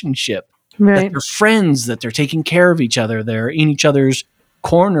relationship. Right. That they're friends, that they're taking care of each other, they're in each other's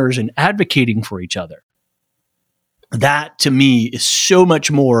corners and advocating for each other. That, to me, is so much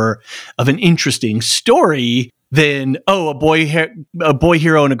more of an interesting story than, a boy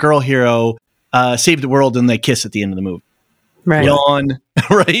hero and a girl hero save the world and they kiss at the end of the movie. Right. Yawn,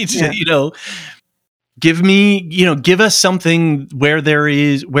 right? Yeah. Give us something where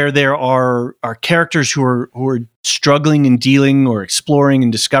there are characters who are struggling and dealing or exploring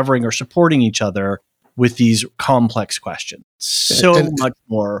and discovering or supporting each other with these complex questions. So much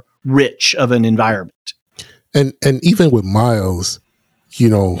more rich of an environment. And even with Miles,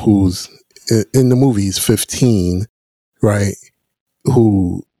 who's in the movie, he's 15, right?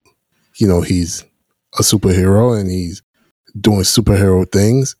 Who, he's a superhero and he's doing superhero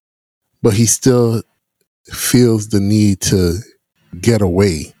things, but he still feels the need to get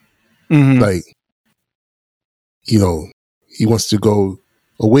away. Mm-hmm. Like, he wants to go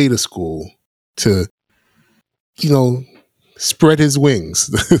away to school to, spread his wings.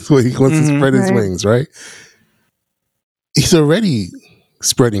 That's what he wants to spread his wings, right? He's already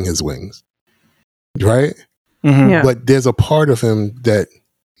spreading his wings, right? Mm-hmm. Yeah. But there's a part of him that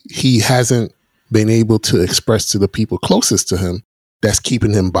he hasn't been able to express to the people closest to him that's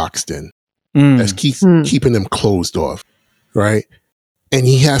keeping him boxed in. That's keeping him closed off, right? And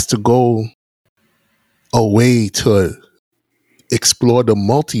he has to go away to explore the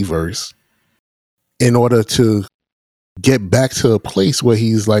multiverse in order to get back to a place where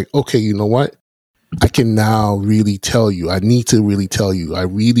he's like, okay, you know what? I can now really tell you. I need to really tell you. I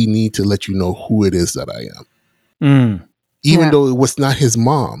really need to let you know who it is that I am. Even though it was not his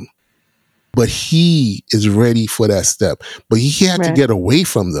mom. But he is ready for that step. But he had to get away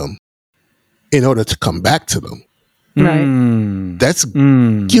from them in order to come back to them. Right. That's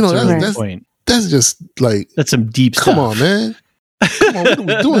that's just like, that's some deep stuff. Come on, man. Come on, what are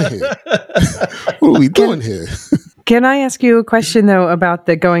we doing here? What are we doing here? Can I ask you a question, though, about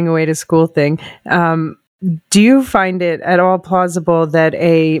the going away to school thing? Do you find it at all plausible that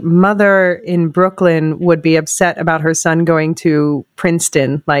a mother in Brooklyn would be upset about her son going to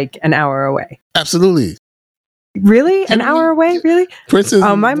Princeton like an hour away? Absolutely. Really? An hour away? Really? Princeton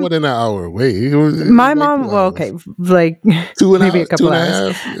is more than an hour away. My mom, well, okay, like maybe a couple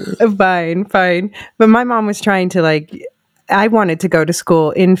hours. Fine. But my mom was trying to I wanted to go to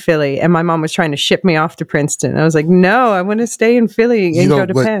school in Philly, and my mom was trying to ship me off to Princeton. I was like, no, I want to stay in Philly and go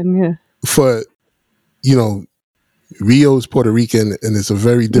to Penn. Yeah. For, Rio's Puerto Rican, and it's a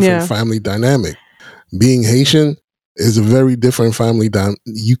very different family dynamic. Being Haitian is a very different family dynamic.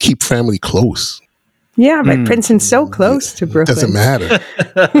 You keep family close. Yeah, but Princeton's so close to Brooklyn. Doesn't matter.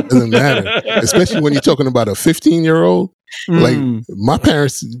 Especially when you're talking about a 15-year-old. Like, my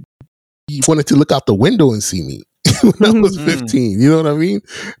parents wanted to look out the window and see me. When I was 15, you know what I mean?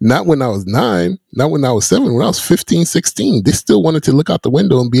 Not when I was 9, not when I was 7, when I was 15, 16, they still wanted to look out the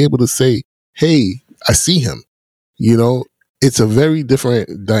window and be able to say, hey, I see him. It's a very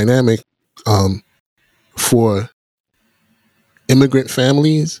different dynamic for immigrant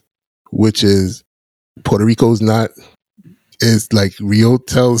families, which is Puerto Rico's not, is like Rio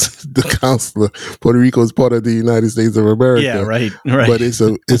tells the counselor, Puerto Rico is part of the United States of America. Yeah, right. But it's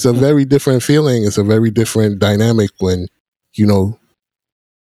a very different feeling. It's a very different dynamic when,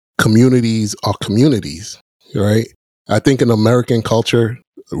 communities are communities, right? I think in American culture,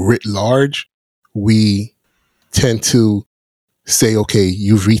 writ large, we tend to say, okay,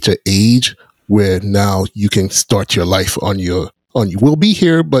 you've reached an age where now you can start your life on you. We'll be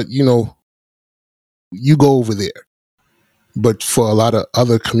here, but you go over there. But for a lot of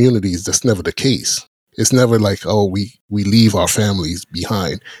other communities, that's never the case. It's never like, oh, we leave our families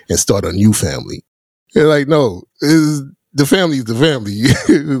behind and start a new family. They're like, no, the family's the family.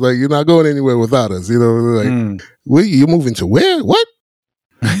 Like, you're not going anywhere without us. You know, like, you're moving to where? What?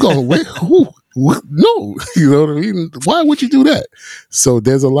 You going where? Who? No, you know what I mean? Why would you do that? So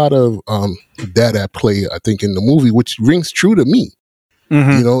there's a lot of that at play, I think, in the movie, which rings true to me.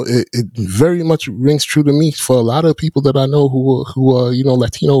 Mm-hmm. You know, it very much rings true to me for a lot of people that I know who are you know,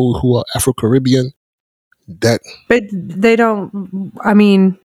 Latino, who are Afro-Caribbean. But they don't. I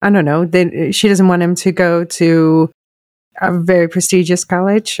mean, I don't know. She doesn't want him to go to a very prestigious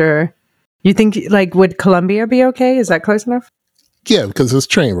college, or you think, like, would Columbia be okay? Is that close enough? Yeah, because it's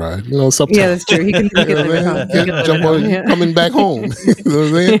train ride. You know, sometimes. Yeah, that's true. He can jump on, coming back home. You know what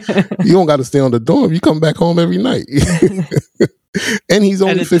I'm saying? You don't got to stay on the dorm. You come back home every night. And he's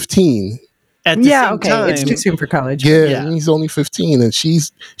only 15. At the same time, it's too soon for college. Yeah, and he's only 15, and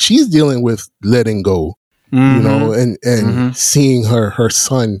she's dealing with letting go. Mm-hmm. You know, and seeing her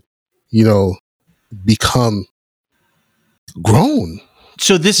son, you know, become grown.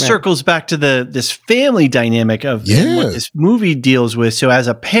 So this circles back to this family dynamic of what this movie deals with. So as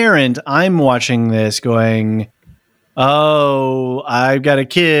a parent, I'm watching this going, oh, I've got a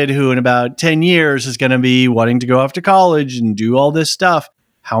kid who in about 10 years is going to be wanting to go off to college and do all this stuff.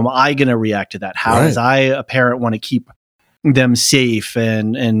 How am I going to react to that? How does I, a parent, want to keep them safe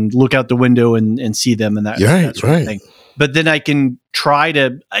and look out the window and see them and that sort of thing? But then I can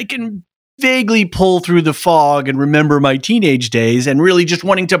vaguely pull through the fog and remember my teenage days and really just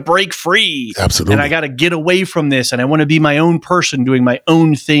wanting to break free. Absolutely. And I got to get away from this, and I want to be my own person doing my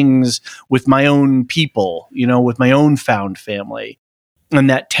own things with my own people, you know, with my own found family.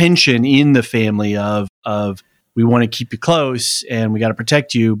 And that tension in the family of we want to keep you close and we got to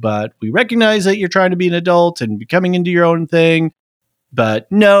protect you, but we recognize that you're trying to be an adult and becoming into your own thing.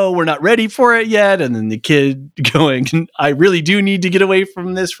 But no, we're not ready for it yet. And then the kid going, I really do need to get away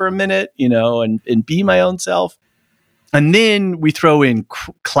from this for a minute, you know, and be my own self. And then we throw in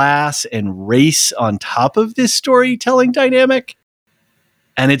class and race on top of this storytelling dynamic.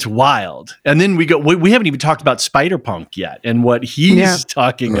 And it's wild. And then we haven't even talked about Spider-Punk yet and what he's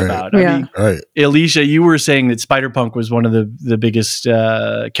talking about. I mean, Alicia, you were saying that Spider-Punk was one of the biggest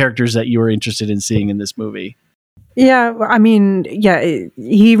characters that you were interested in seeing in this movie. Yeah, I mean,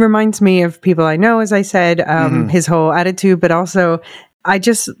 he reminds me of people I know, as I said, his whole attitude, but also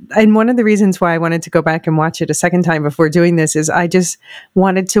and one of the reasons why I wanted to go back and watch it a second time before doing this is I just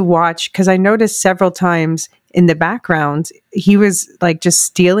wanted to watch, because I noticed several times in the background, he was like just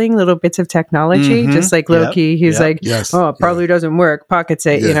stealing little bits of technology, just like Loki. He's like, oh, it probably doesn't work, pockets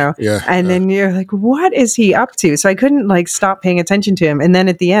it, you know? And then you're like, what is he up to? So I couldn't like stop paying attention to him. And then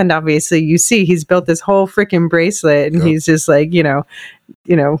at the end, obviously, you see he's built this whole freaking bracelet, and he's just like, you know,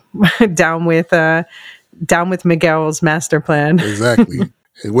 down with Miguel's master plan. Exactly.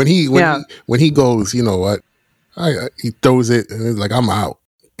 When he goes, you know what, he throws it and it's like, I'm out.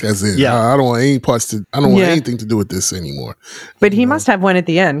 That's it. Yeah. I don't want any I don't want anything to do with this anymore. But he must have one at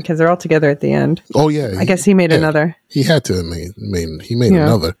the end, because they're all together at the end. Oh yeah. I guess he made another. He had to he made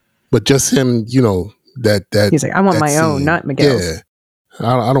another. But just him, you know, that he's like, I want my own, not Miguel's. Yeah.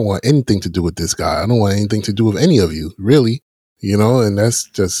 I don't want anything to do with this guy. I don't want anything to do with any of you, really. You know, and that's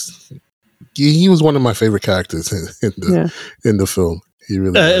just, he was one of my favorite characters in the film. He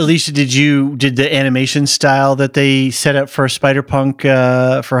really Alicia, did the animation style that they set up for Spider-Punk for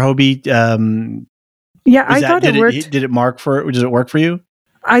Hobie? I thought it worked. Does it work for you?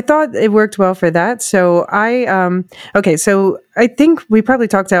 I thought it worked well for that. So so I think we probably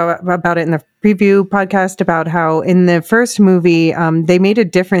talked about it in the preview podcast about how in the first movie, they made a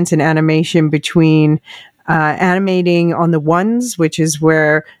difference in animation between animating on the ones, which is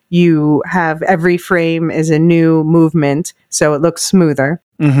where you have every frame is a new movement, so it looks smoother,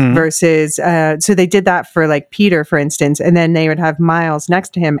 versus, so they did that for like Peter, for instance, and then they would have Miles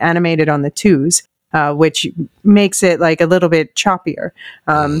next to him animated on the twos, which makes it like a little bit choppier.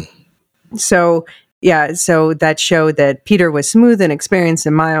 So that showed that Peter was smooth and experienced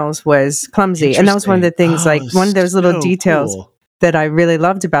and Miles was clumsy. And that was one of the things, like one of those little details that I really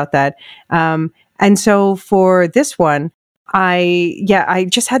loved about that. And so for this one, I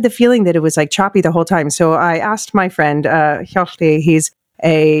just had the feeling that it was like choppy the whole time. So I asked my friend, Hjalti,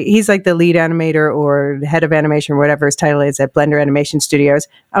 he's like the lead animator or head of animation, or whatever his title is at Blender Animation Studios.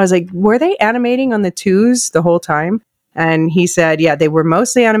 I was like, were they animating on the twos the whole time? And he said, yeah, they were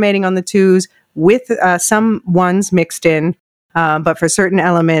mostly animating on the twos with some ones mixed in. But for certain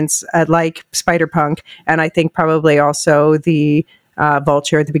elements, like Spider-Punk, and I think probably also the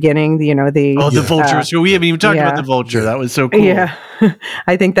Vulture at the beginning. The Vulture. So we haven't even talked about the Vulture. That was so cool. Yeah,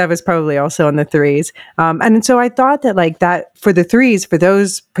 I think that was probably also on the threes. And so I thought that like that for the threes, for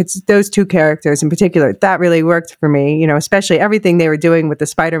those two characters in particular, that really worked for me. Especially everything they were doing with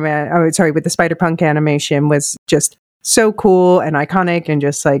the with the Spider-Punk animation was just so cool and iconic and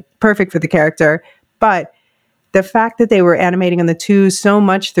just like perfect for the character. But the fact that they were animating on the twos so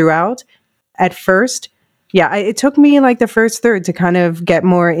much throughout at first, it took me like the first third to kind of get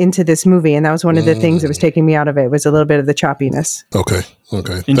more into this movie. And that was one of the things that was taking me out of it, was a little bit of the choppiness. Okay.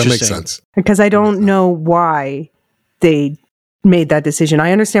 That makes sense. Because I don't know why they made that decision.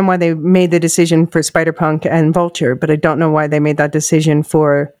 I understand why they made the decision for Spider-Punk and Vulture, but I don't know why they made that decision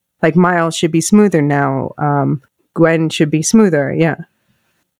for, like, Miles should be smoother now. Gwen should be smoother. Yeah.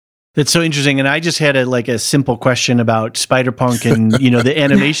 That's so interesting. And I just had a simple question about Spider-Punk and, the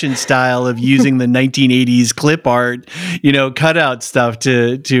animation style of using the 1980s clip art, cutout stuff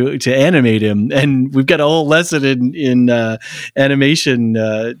to animate him. And we've got a whole lesson in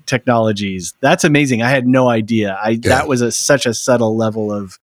animation technologies. That's amazing. I had no idea. That was such a subtle level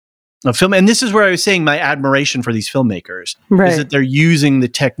of film. And this is where I was saying my admiration for these filmmakers is that they're using the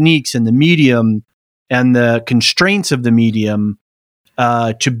techniques and the medium and the constraints of the medium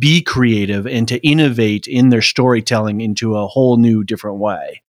to be creative and to innovate in their storytelling into a whole new, different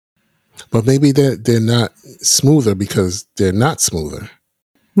way. But maybe they're not smoother because they're not smoother.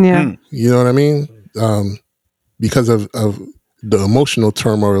 Yeah. You know what I mean? Because of the emotional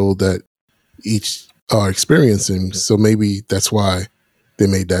turmoil that each are experiencing. So maybe that's why they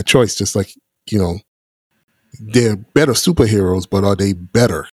made that choice. Just like, they're better superheroes, but are they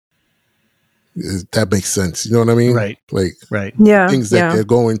better? That makes sense. You know what I mean? Right. Right. Yeah. Things that they're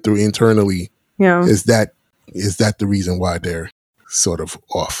going through internally. Yeah. Is that the reason why they're sort of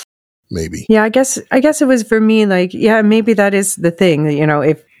off? Maybe. Yeah. I guess it was for me. Like, yeah, maybe that is the thing.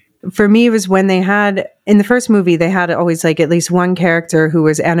 If for me, it was when they had in the first movie, they had always like at least one character who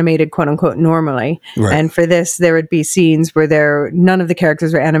was animated, quote unquote, normally. Right. And for this, there would be scenes where none of the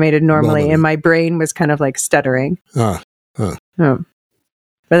characters were animated normally. And my brain was kind of like stuttering. Oh.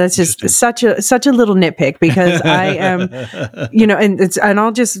 But that's just such a little nitpick, because I am, and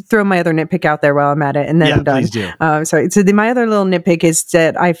I'll just throw my other nitpick out there while I'm at it, and then I'm done. Please do. So my other little nitpick is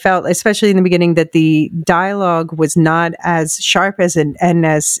that I felt, especially in the beginning, that the dialogue was not as sharp and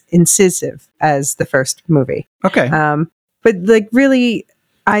as incisive as the first movie. Okay. But like really,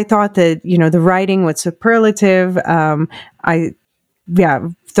 I thought that the writing was superlative.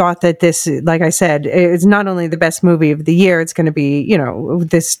 Thought that this, like I said, it's not only the best movie of the year, it's going to be,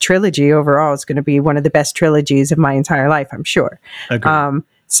 this trilogy overall is going to be one of the best trilogies of my entire life, I'm sure. Agreed.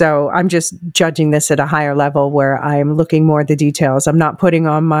 So I'm just judging this at a higher level where I'm looking more at the details. I'm not putting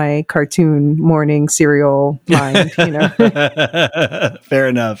on my cartoon morning cereal mind, Fair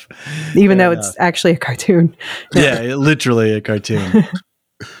enough. Even though it's actually a cartoon. Yeah, literally a cartoon.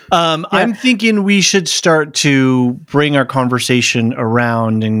 I'm thinking we should start to bring our conversation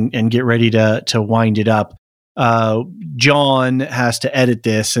around and get ready to wind it up. John has to edit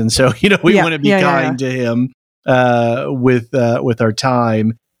this, and so we want to be kind to him with our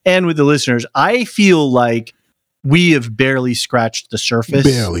time and with the listeners. I feel like we have barely scratched the surface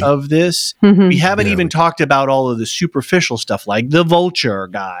of this. Mm-hmm. We haven't even talked about all of the superficial stuff, like the Vulture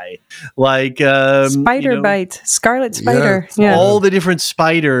guy, like Spider Bite, Scarlet Spider, all the different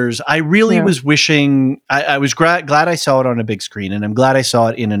spiders. I really was wishing I was glad I saw it on a big screen, and I'm glad I saw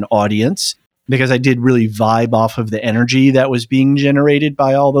it in an audience, because I did really vibe off of the energy that was being generated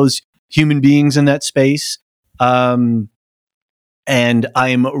by all those human beings in that space. And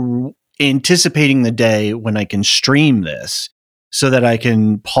I'm anticipating the day when I can stream this so that I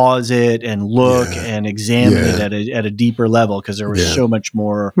can pause it and look and examine it at a deeper level, because there was so much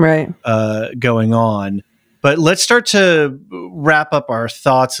more going on. But let's start to wrap up our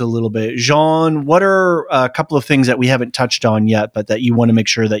thoughts a little bit. Jean, what are a couple of things that we haven't touched on yet, but that you want to make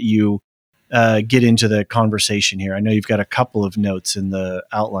sure that you get into the conversation here? I know you've got a couple of notes in the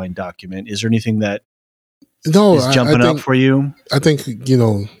outline document. Is there anything that is jumping up for you? I think,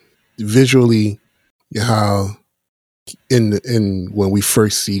 visually, how in when we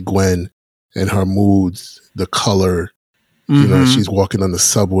first see Gwen and her moods, the color, she's walking on the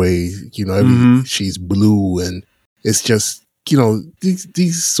subway, she's blue, and it's just,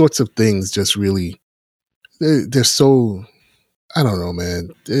 these sorts of things just really, they're so, I don't know, man,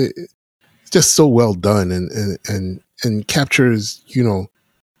 it's just so well done and captures,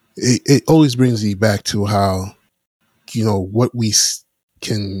 it always brings me back to how, what we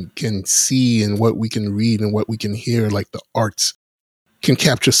can see and what we can read and what we can hear, like the arts can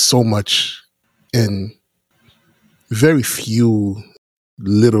capture so much, and very few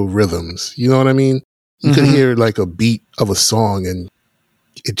little rhythms. You know what I mean? You could hear like a beat of a song and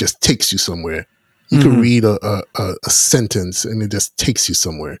it just takes you somewhere. You could read a sentence and it just takes you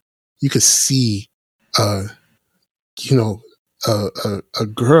somewhere. You could see, a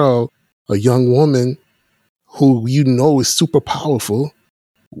girl, a young woman who is super powerful,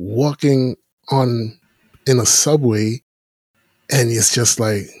 walking in a subway, and it's just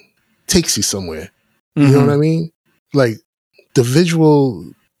like takes you somewhere. You know what I mean? Like the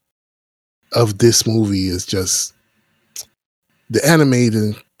visual of this movie is just the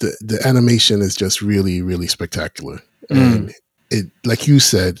animation is just really, really spectacular. And it, like you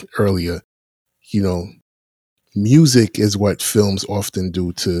said earlier, music is what films often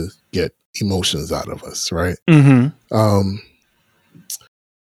do to get emotions out of us, right?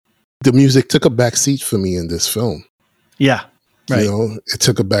 The music took a back seat for me in this film. Yeah, right. It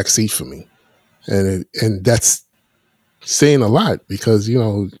took a back seat for me, and that's saying a lot because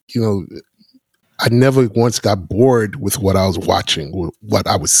I never once got bored with what I was watching or what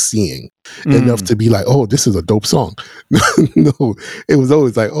I was seeing enough to be like, oh, this is a dope song. No, it was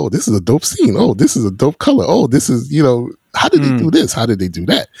always like, oh, this is a dope scene. Oh, this is a dope color. Oh, this is, how did they do this? How did they do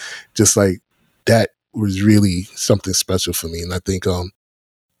that? Just like that was really something special for me. And I think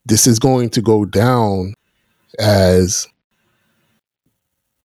this is going to go down as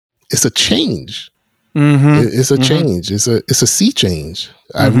it's a change. It's a change. It's a sea change.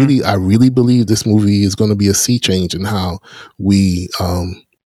 I really believe this movie is going to be a sea change in how we,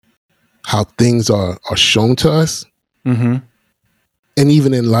 how things are shown to us, and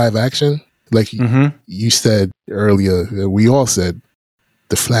even in live action. Like you said earlier, we all said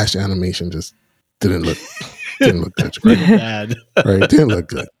the Flash animation just didn't look good. Right? Bad. Right? Didn't look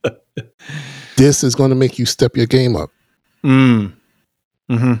good. This is going to make you step your game up.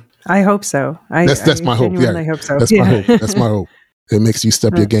 I hope so. That's my hope. Yeah, I hope so. That's my hope. That's my hope. It makes you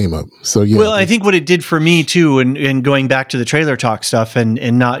step your game up. So yeah. Well, I think what it did for me too, and going back to the trailer talk stuff,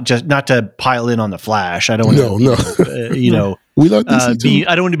 and not to pile in on the Flash. I don't want to, we love DC too.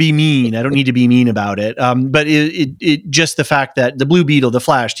 I don't want to be mean. I don't need to be mean about it. But it just the fact that the Blue Beetle, the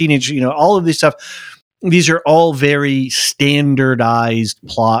Flash, Teenage, all of this stuff. These are all very standardized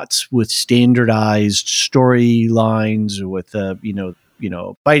plots with standardized storylines with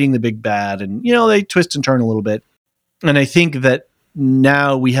fighting the big bad, and they twist and turn a little bit. And I think that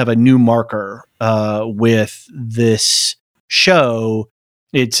now we have a new marker with this show.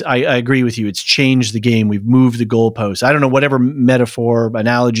 I agree with you. It's changed the game. We've moved the goalposts. I don't know, whatever metaphor,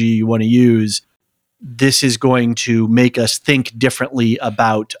 analogy you want to use. This is going to make us think differently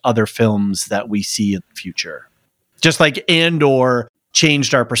about other films that we see in the future. Just like Andor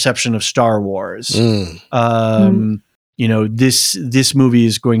changed our perception of Star Wars. This movie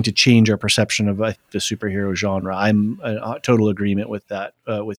is going to change our perception of the superhero genre. I'm in total agreement with that.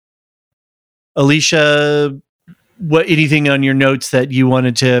 With Alicia, anything on your notes that you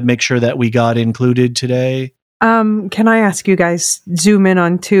wanted to make sure that we got included today? Can I ask you guys zoom in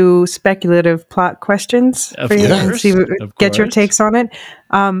on two speculative plot questions for you and get your takes on it?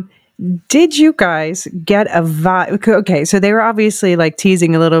 Did you guys get a vibe? Okay, so they were obviously like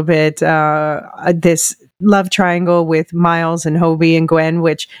teasing a little bit this love triangle with Miles and Hobie and Gwen,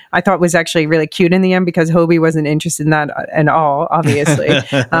 which I thought was actually really cute in the end because Hobie wasn't interested in that at all, obviously.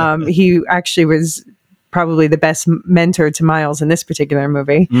 He actually was probably the best mentor to Miles in this particular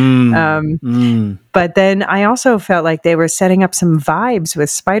movie. But then I also felt like they were setting up some vibes with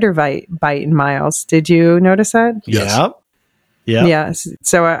Spider-Bite and Miles. Did you notice that? Yes. Yeah. Yes.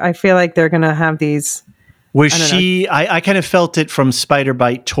 So I feel like they're going to have these. I kind of felt it from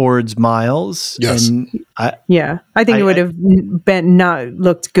Spider-Bite towards Miles. Yes. And I think it would have been not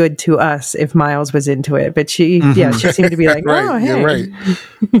looked good to us if Miles was into it, but she seemed to be like, right. Oh, hey. You're right.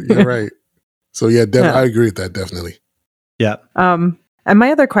 You're right. So yeah, I agree with that. Definitely. Yeah. And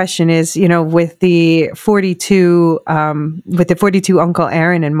my other question is, with the 42 Uncle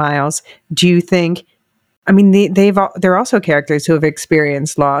Aaron and Miles, do you think? I mean, they're also characters who have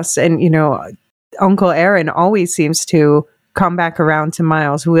experienced loss, and Uncle Aaron always seems to come back around to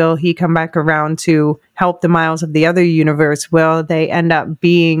Miles. Will he come back around to help the Miles of the other universe? Will they end up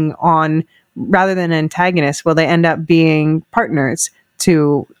being rather than antagonists? Will they end up being partners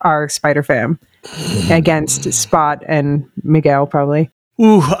to our Spider Fam against Spot and Miguel, probably?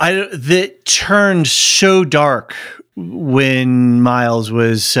 Ooh, that turned so dark when Miles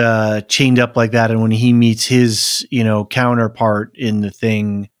was chained up like that, and when he meets his, counterpart in the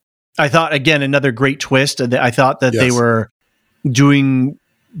Thing. I thought, again, another great twist. I thought that they were doing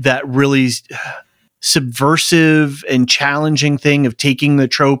that really subversive and challenging thing of taking the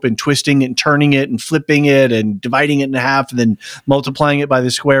trope and twisting it and turning it and flipping it and dividing it in half and then multiplying it by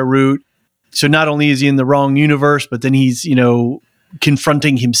the square root. So not only is he in the wrong universe, but then he's,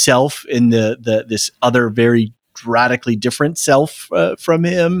 confronting himself in this other very radically different self from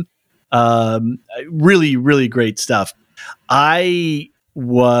him. Really, really great stuff. I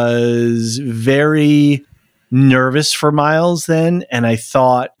was very nervous for Miles then, and I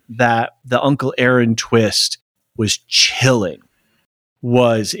thought that the Uncle Aaron twist was chilling.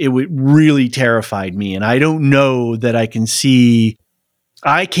 It really terrified me, and I don't know that I can't see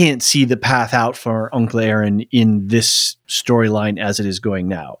the path out for Uncle Aaron in this storyline as it is going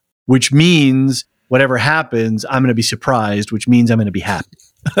now, which means whatever happens, I'm going to be surprised, which means I'm going to be happy.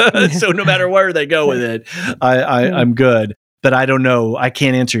 So no matter where they go with it, I'm good. But I don't know. I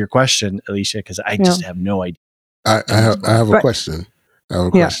can't answer your question, Alicia, because I just have no idea. I have a question.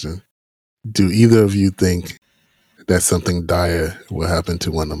 Do either of you think that something dire will happen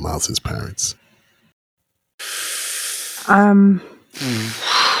to one of Miles's parents? I don't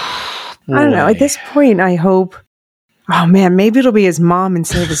know. At this point, I hope. Oh man, maybe it'll be his mom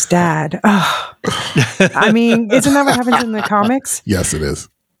instead of his dad. Oh. I mean, isn't that what happens in the comics? Yes, it is.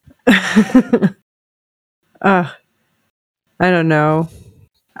 I don't know.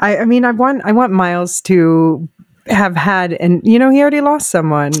 I mean, I want Miles to have had, and he already lost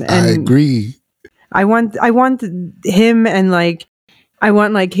someone. And I agree. I want him and I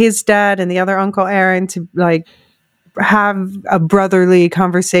want his dad and the other Uncle Aaron to have a brotherly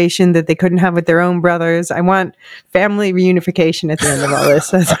conversation that they couldn't have with their own brothers. I want family reunification at the end of all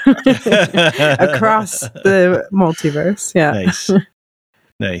this across the multiverse. Yeah.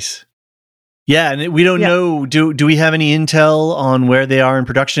 Nice. Yeah, and we don't know. Do we have any intel on where they are in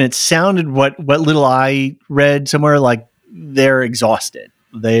production? It sounded what little I read somewhere like they're exhausted.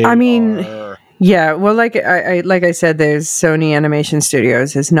 Yeah. Well, like I said, there's Sony Animation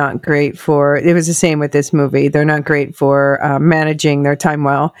Studios is not great for. It was the same with this movie. They're not great for managing their time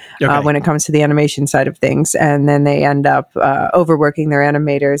well when it comes to the animation side of things, and then they end up overworking their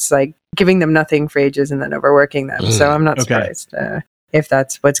animators, giving them nothing for ages and then overworking them. So I'm not surprised if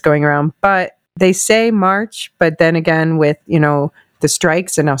that's what's going around. But they say March, but then again with the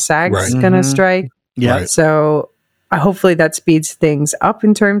strikes and now SAG's going to strike. Yeah. Right. So hopefully that speeds things up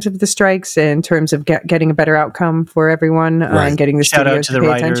in terms of the strikes, in terms of getting a better outcome for everyone and getting the shout out to the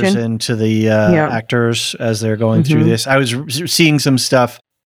writers attention. And to the actors as they're going through this. I was seeing some stuff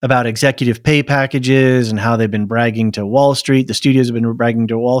about executive pay packages and how they've been bragging to Wall Street. The studios have been bragging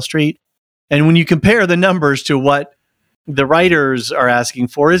to Wall Street. And when you compare the numbers to what the writers are asking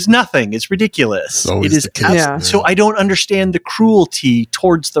for, is nothing. It's ridiculous. It is. So I don't understand the cruelty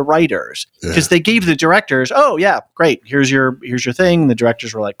towards the writers, because they gave the directors, oh yeah, great. Here's your thing. And the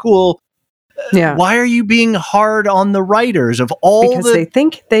directors were like, cool. Why are you being hard on the writers of all? Because they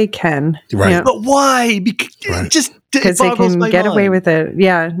think they can. Right. Yeah. But why? Because they can get away with it.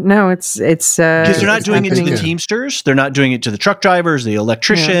 Yeah. No, it's because they're not doing it to the Teamsters. They're not doing it to the truck drivers, the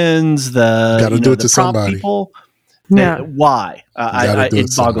electricians, the do it to the prop somebody. People. Yeah. Why?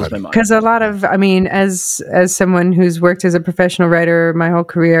 It boggles my mind. Because a lot of, as someone who's worked as a professional writer my whole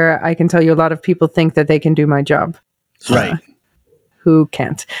career, I can tell you a lot of people think that they can do my job. Right. Who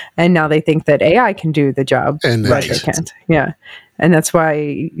can't. And now they think that AI can do the job. And they can't. Yeah. And that's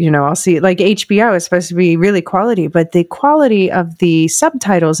why, I'll see HBO is supposed to be really quality, but the quality of the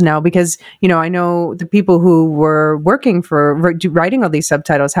subtitles now, because, I know the people who were working for writing all these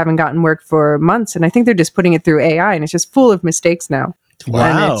subtitles haven't gotten work for months. And I think they're just putting it through AI, and it's just full of mistakes now. Wow.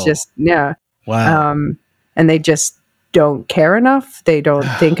 And it's just, Wow. And they just don't care enough. They don't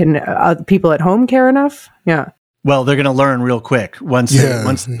think people at home care enough. Yeah. Well, they're going to learn real quick once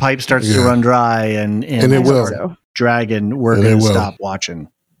the pipe starts to run dry and it will. Dragon, we're going to stop watching.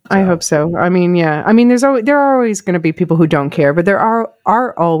 So. I hope so. I mean, there are always going to be people who don't care, but there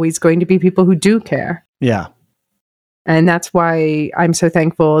are always going to be people who do care. Yeah. And that's why I'm so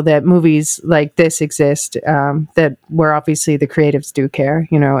thankful that movies like this exist, that where obviously the creatives do care,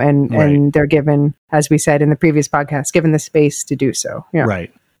 and they're given, as we said in the previous podcast, given the space to do so. Yeah.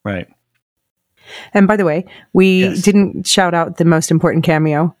 Right. And by the way, we didn't shout out the most important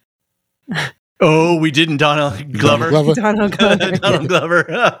cameo. Oh, we didn't. Donald Glover. Donald Glover.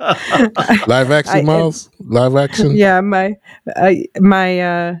 Live action, Miles. Live action. Yeah,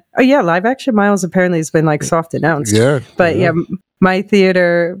 live action Miles apparently has been soft announced. Yeah, but my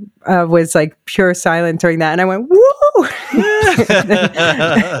theater was pure silent during that, and I went, "Whoa!"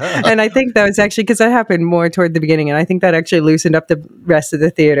 And I think that was actually because that happened more toward the beginning, and I think that actually loosened up the rest of the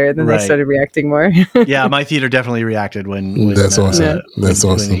theater, and then they started reacting more. Yeah, my theater definitely reacted when that's awesome. That's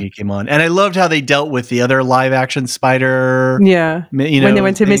awesome. When he came on, and I loved how they dealt with the other live action Spider. Yeah, when they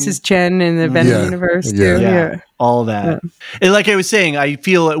went to Mrs. Chen in the Venom universe too. Yeah. All that. And like I was saying, I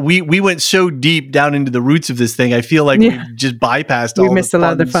feel we went so deep down into the roots of this thing. I feel like we just bypassed all missed a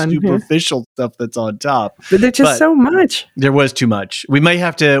lot of the fun, superficial stuff that's on top. But there's just so much. There was too much. We might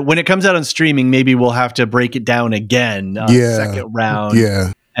have to, when it comes out on streaming, maybe we'll have to break it down again, second round.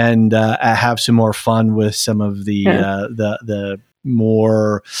 Yeah. And have some more fun with some of the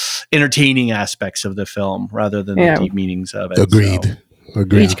more entertaining aspects of the film rather than the deep meanings of it. Agreed. So.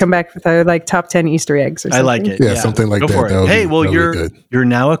 Agreed. Each come back with our top 10 Easter eggs or something. I like it. Yeah, something like that. For it. Hey, well, you're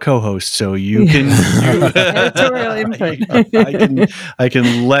now a co-host, so you can editorial input. I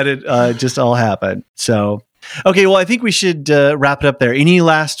can let it just all happen. So, okay, well, I think we should wrap it up there. Any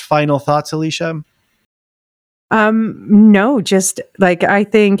last final thoughts, Alicia? No, just like I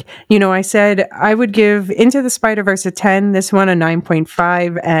think, I said I would give Into the Spider-Verse a 10, this one a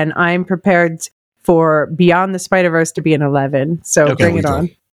 9.5, and I'm prepared for Beyond the Spider-Verse to be an 11. So bring it on.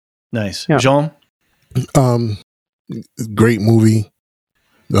 Nice. Yeah. Jean? Great movie.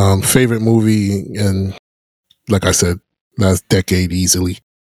 Favorite movie, and like I said, last decade easily.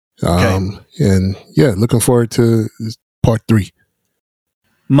 And yeah, looking forward to part 3.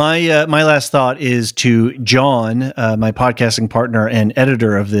 My last thought is to John, my podcasting partner and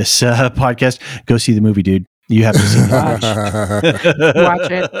editor of this podcast. Go see the movie, dude. You have to see it.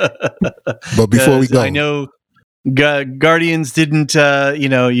 Watch it. But before we go, I know Guardians didn't,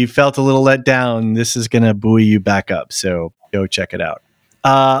 you felt a little let down. This is going to buoy you back up. So go check it out.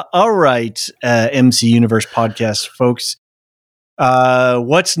 All right, MCUniverse podcast folks.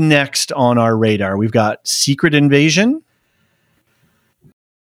 What's next on our radar? We've got Secret Invasion.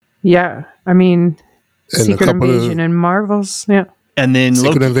 Yeah, I mean, and Secret Invasion and Marvels. Yeah, and then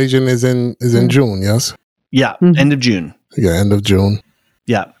Secret Invasion is in June. Yes. Yeah, end of June. Yeah, end of June.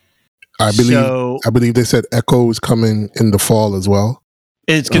 Yeah, I believe they said Echo is coming in the fall as well.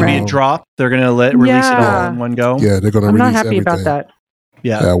 It's going to be a drop. They're going to release it all in one go. Yeah, they're going to release everything. I'm not happy about that.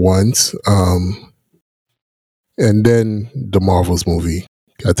 Yeah, at once. And then the Marvels movie,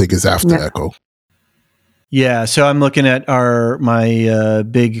 I think, is after Echo. Yeah, so I'm looking at my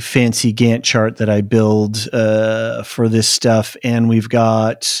big fancy Gantt chart that I build for this stuff, and we've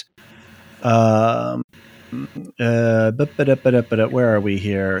got where are we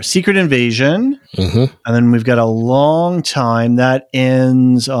here? Secret Invasion, and then we've got a long time that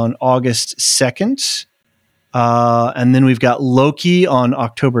ends on August 2nd, and then we've got Loki on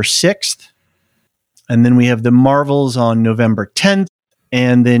October 6th, and then we have the Marvels on November 10th.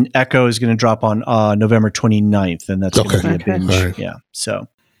 And then Echo is going to drop on November 29th, and that's going to be a binge. Right. Yeah, so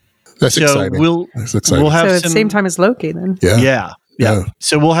that's exciting. We'll have at the same time as Loki, then. Yeah.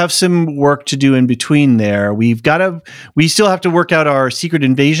 So we'll have some work to do in between there. We still have to work out our Secret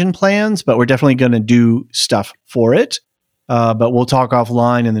Invasion plans, but we're definitely going to do stuff for it. But we'll talk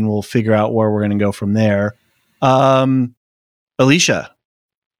offline, and then we'll figure out where we're going to go from there. Alicia,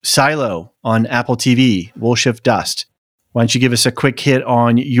 Silo on Apple TV, We'll Shift Dust. Why don't you give us a quick hit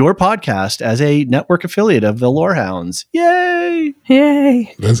on your podcast as a network affiliate of the Lorehounds? Yay!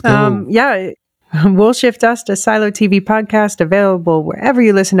 Let's go. We'll Shift Dust, a Silo TV podcast available wherever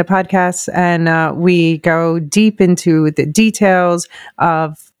you listen to podcasts. And we go deep into the details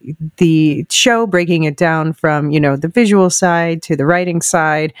of the show, breaking it down from, the visual side to the writing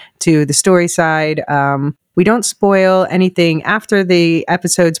side to the story side. We don't spoil anything after the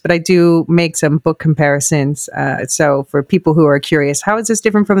episodes, but I do make some book comparisons. So for people who are curious, how is this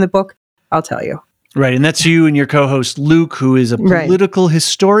different from the book? I'll tell you. Right. And that's you and your co-host, Luke, who is a political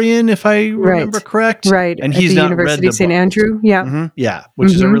historian, if I remember correct. Right. And he's not University read of St. Andrew. Yeah. Mm-hmm. Yeah.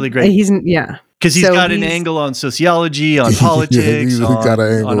 Which is a really great. Because he's got an angle on sociology, on politics,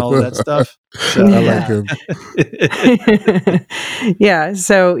 on all of that stuff. So, I like him.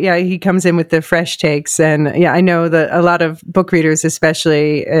 So he comes in with the fresh takes. And I know that a lot of book readers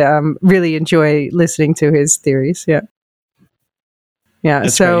especially really enjoy listening to his theories. Yeah.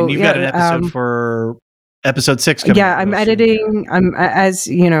 That's so great. And you've got an episode for episode 6 coming up. I'm editing.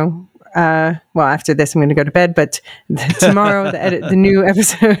 After this, I'm going to go to bed, but tomorrow the new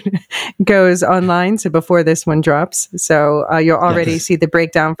episode goes online. So before this one drops, so you'll already see the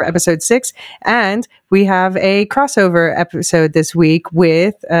breakdown for episode 6. And we have a crossover episode this week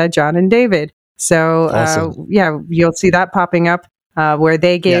with John and David. So awesome. You'll see that popping up where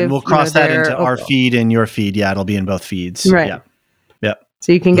they give. And we'll cross that into our feed and your feed. Yeah, it'll be in both feeds. Right. Yeah.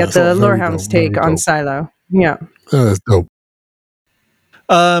 So you can get the Lorehounds take on Silo. Yeah. That's dope.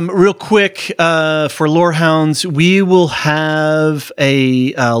 Real quick, for Lorehounds, we will have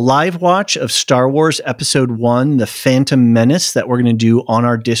a live watch of Star Wars Episode 1, The Phantom Menace, that we're going to do on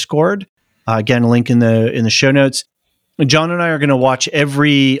our Discord. Again, link in the show notes. John and I are going to watch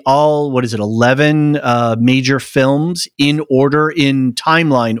 11 major films in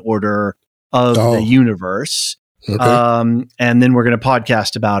timeline order of the universe. Okay. And then we're going to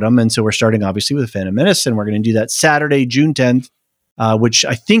podcast about them. And so we're starting obviously with Phantom Menace, and we're going to do that Saturday, June 10th. Which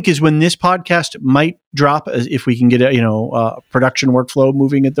I think is when this podcast might drop, if we can get a production workflow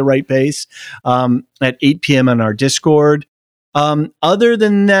moving at the right pace, at 8 p.m. on our Discord. Other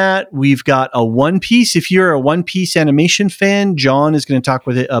than that, we've got a One Piece. If you're a One Piece animation fan, John is going to talk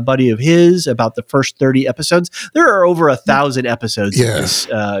with a buddy of his about the first 30 episodes. There are over 1,000 episodes. Yes.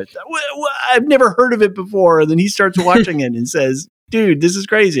 Of this. I've never heard of it before. And then he starts watching it and says, dude, this is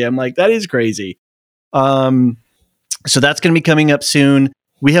crazy. I'm like, that is crazy. So that's going to be coming up soon.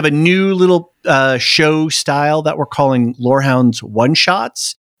 We have a new little show style that we're calling Lorehounds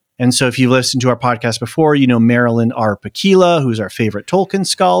One-Shots. And so if you've listened to our podcast before, you know Marilyn R. Pakila, who's our favorite Tolkien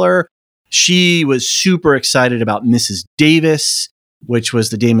scholar. She was super excited about Mrs. Davis, which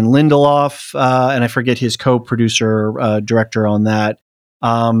was the Damon Lindelof, and I forget his co-producer, director on that.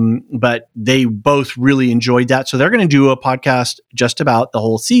 But they both really enjoyed that. So they're going to do a podcast just about the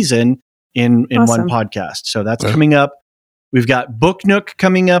whole season in Awesome. one podcast. So that's coming up. We've got Book Nook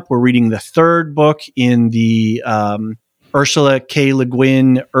coming up. We're reading the third book in the Ursula K. Le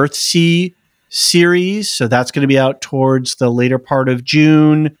Guin Earthsea series. So that's going to be out towards the later part of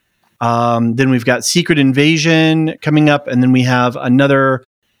June. Then we've got Secret Invasion coming up. And then we have another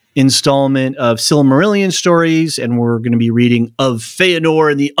installment of Silmarillion stories. And we're going to be reading Of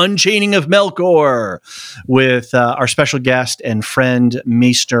Feanor and the Unchaining of Melkor with our special guest and friend,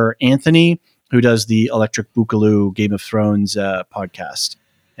 Maester Anthony, who does the Electric Boogaloo Game of Thrones podcast.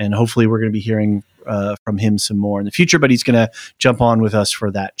 And hopefully we're going to be hearing from him some more in the future, but he's going to jump on with us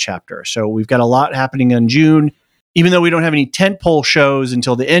for that chapter. So we've got a lot happening in June. Even though we don't have any tentpole shows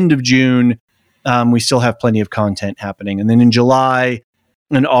until the end of June, we still have plenty of content happening. And then in July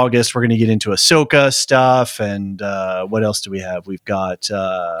and August, we're going to get into Ahsoka stuff. And what else do we have? We've got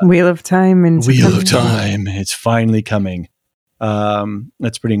Wheel of Time. And Wheel of Time. It's finally coming.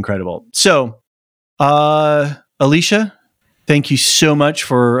 That's pretty incredible. So, Alicia, thank you so much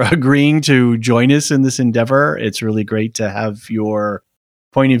for agreeing to join us in this endeavor. It's really great to have your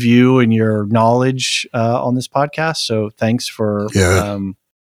point of view and your knowledge on this podcast. So thanks for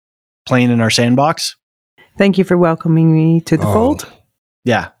playing in our sandbox. Thank you for welcoming me to the fold.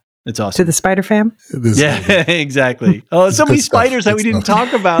 Yeah, it's awesome. To the Spider Fam. Yeah, exactly. Oh, so many spiders that we didn't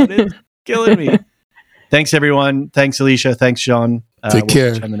talk about. It's killing me. Thanks, everyone. Thanks, Alicia. Thanks, John. Take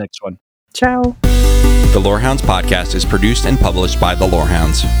care. On the next one. Ciao. The Lorehounds podcast is produced and published by The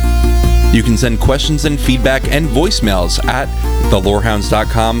Lorehounds. You can send questions and feedback and voicemails at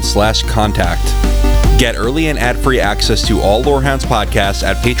thelorehounds.com/contact. Get early and ad-free access to all Lorehounds podcasts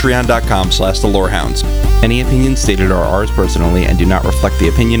at patreon.com/thelorehounds. Any opinions stated are ours personally and do not reflect the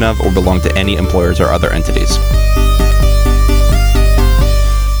opinion of or belong to any employers or other entities.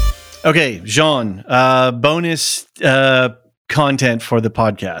 Okay, Jean, bonus content for the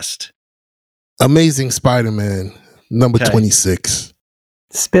podcast. Amazing Spider-Man number 26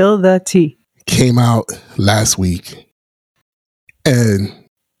 Spill the tea. came out last week. And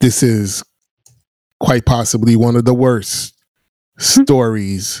this is quite possibly one of the worst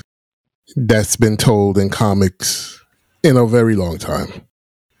stories that's been told in comics in a very long time.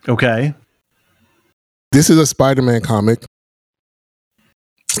 Okay. This is a Spider-Man comic.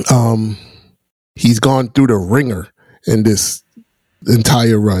 He's gone through the ringer in this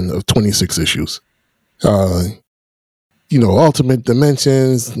entire run of 26 issues. Ultimate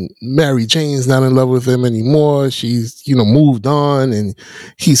Dimensions, Mary Jane's not in love with him anymore. She's, moved on, and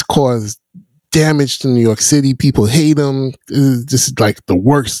he's caused damage to New York City. People hate him. This is like the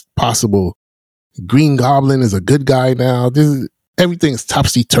worst possible. Green Goblin is a good guy now. Everything's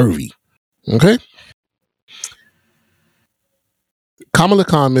topsy-turvy. Okay? Kamala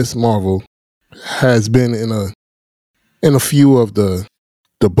Khan, Miss Marvel, has been in a few of the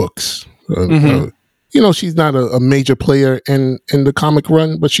books. She's not a major player in the comic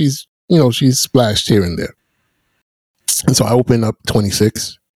run, but she's splashed here and there. And so I opened up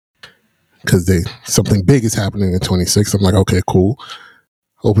 26 because something big is happening in 26. I'm like, okay, cool.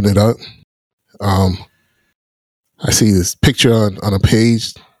 Open it up. I see this picture on a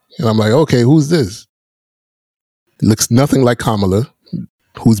page, and I'm like, okay, who's this? It looks nothing like Kamala,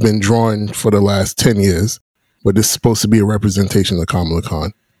 who's been drawn for the last 10 years, but this is supposed to be a representation of Kamala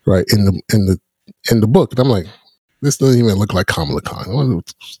Khan, right, in the book. And I'm like, This doesn't even look like Kamala Khan.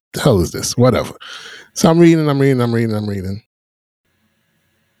 What the hell is this? Whatever. So I'm reading.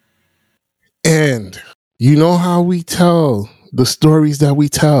 And you know how we tell the stories that we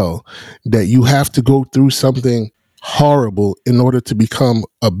tell, that you have to go through something horrible in order to become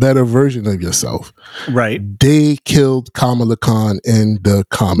a better version of yourself. Right. They killed Kamala Khan in the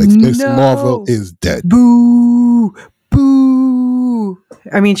comics. Miss Marvel is dead. Boo! Boo!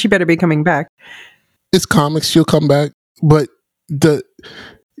 I mean, she better be coming back. It's comics. She'll come back. But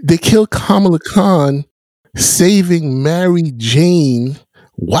they killed Kamala Khan saving Mary Jane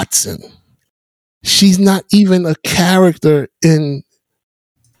Watson. She's not even a character in...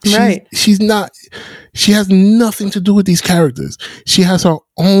 She's not... She has nothing to do with these characters. She has her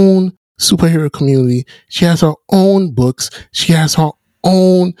own superhero community. She has her own books. She has her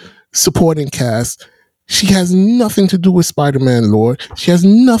own supporting cast. She has nothing to do with Spider-Man lore. She has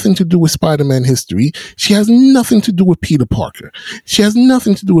nothing to do with Spider-Man history. She has nothing to do with Peter Parker. She has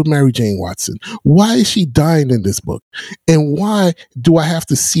nothing to do with Mary Jane Watson. Why is she dying in this book? And why do I have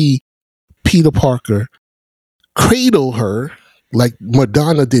to see Peter Parker cradle her like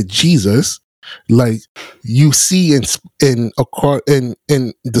Madonna did Jesus, like you see in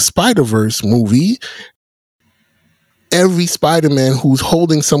the Spider-Verse movie? Every Spider-Man who's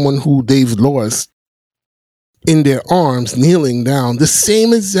holding someone who they've lost in their arms, kneeling down, the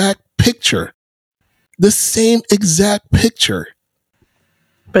same exact picture.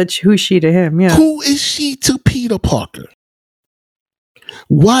 But who's she to him? Yeah. Who is she to Peter Parker?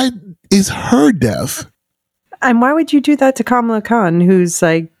 Why is her death? And why would you do that to Kamala Khan, who's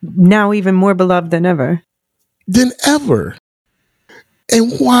like now even more beloved than ever?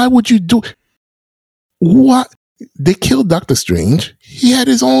 And why would you do... What? They killed Doctor Strange. He had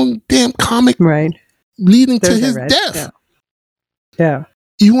his own damn comic leading to his death. Yeah.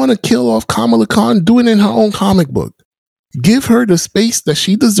 You want to kill off Kamala Khan? Do it in her own comic book. Give her the space that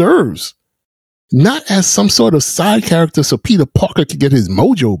she deserves. Not as some sort of side character so Peter Parker could get his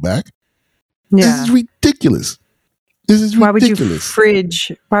mojo back. Yeah. This is ridiculous. Why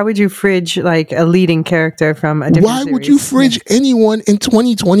would you fridge like a leading character from a different Why series? would you fridge anyone in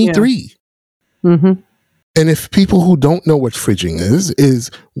 2023? Yeah. Mm-hmm. And if people who don't know what fridging is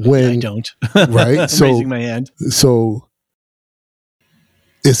when... I don't. Right? I'm raising my hand. So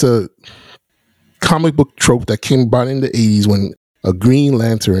it's a comic book trope that came about in the 80s when a Green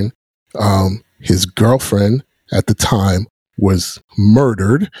Lantern, his girlfriend at the time, was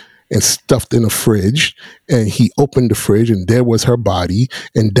murdered and stuffed in a fridge, and he opened the fridge and there was her body,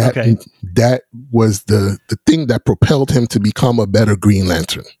 and that was the thing that propelled him to become a better Green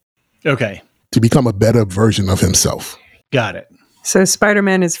Lantern. Okay. To become a better version of himself. Got it. So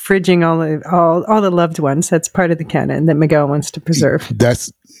Spider-Man is fridging all the loved ones. That's part of the canon that Miguel wants to preserve.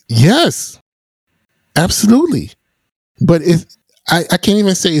 Yes, absolutely. But I can't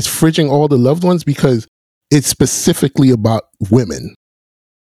even say it's fridging all the loved ones because it's specifically about women.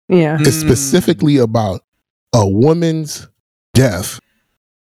 Yeah. It's specifically about a woman's death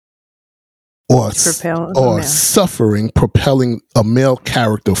or suffering propelling a male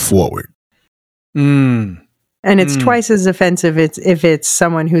character forward. And it's twice as offensive if it's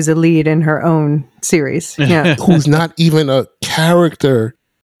someone who's a lead in her own series. Yeah. Who's not even a character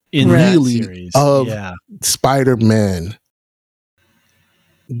in really that series of Spider-Man.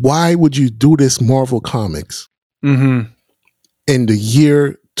 Why would you do this, Marvel Comics, in the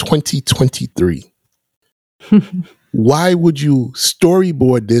year 2023? Why would you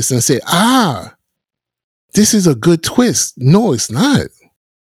storyboard this and say, this is a good twist? No, it's not.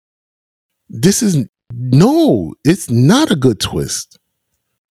 It's not a good twist.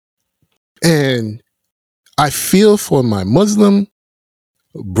 And I feel for my Muslim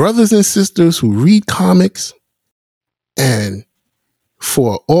brothers and sisters who read comics, and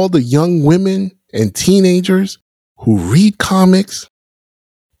for all the young women and teenagers who read comics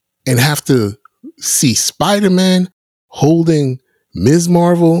and have to see Spider-Man holding Ms.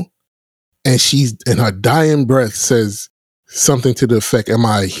 Marvel, and she's in her dying breath says something to the effect, "Am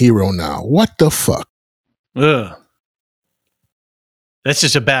I a hero now?" What the fuck? Ugh. That's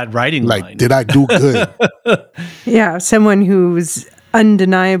just a bad writing line. Like, did I do good? Yeah, someone who's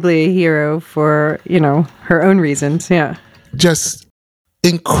undeniably a hero for, her own reasons. Yeah. Just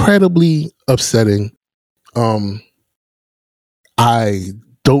incredibly upsetting. I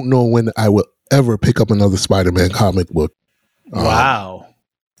don't know when I will ever pick up another Spider-Man comic book. Wow.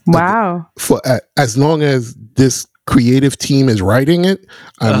 For as long as this creative team is writing it,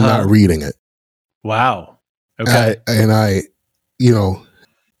 I'm not reading it. Wow. Okay. And I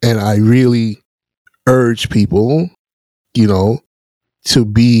really urge people, to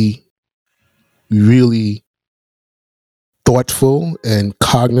be really thoughtful and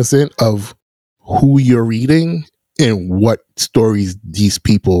cognizant of who you're reading and what stories these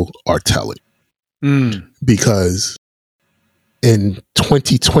people are telling. Because in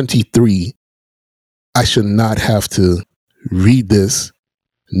 2023, I should not have to read this.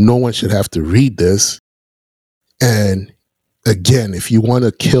 No one should have to read this. And again, if you want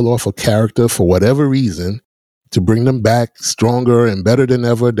to kill off a character for whatever reason, to bring them back stronger and better than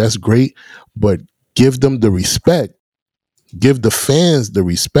ever, that's great. But give them the respect. Give the fans the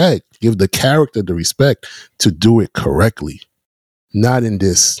respect. Give the character the respect to do it correctly. Not in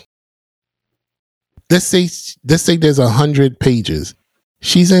this. Let's say there's 100 pages.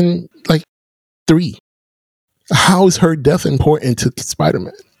 She's in like 3. How is her death important to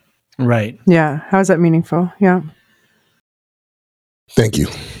Spider-Man? Right. Yeah. How is that meaningful? Yeah. Thank you.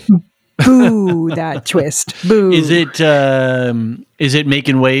 Boo, that twist. Boo. Is it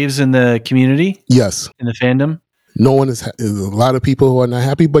making waves in the community? Yes. In the fandom? No one is. There's a lot of people who are not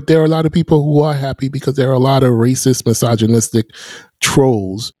happy, but there are a lot of people who are happy because there are a lot of racist, misogynistic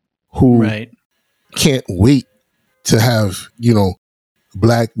trolls who can't wait to have,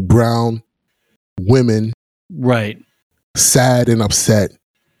 Black, brown women sad and upset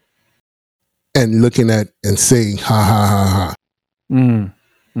and looking at and saying ha ha ha ha. And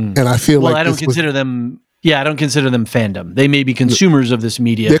I feel I don't consider them. Yeah, I don't consider them fandom. They may be consumers of this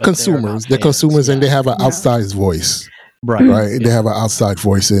media. They're consumers. They're consumers, and they have an outsized voice. Right. Yeah. They have an outside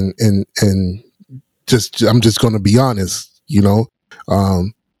voice, and just I'm just going to be honest.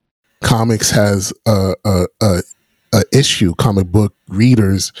 Comics has a issue. Comic book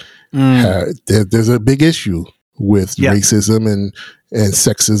readers there's a big issue with racism and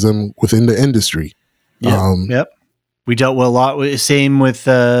sexism within the industry. Yep. We dealt with a lot. Same with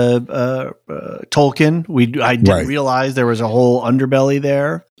Tolkien. I didn't realize there was a whole underbelly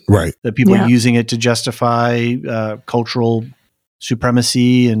there. Right. That people are using it to justify cultural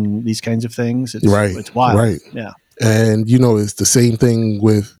supremacy and these kinds of things. It's wild. Right. Yeah. And, it's the same thing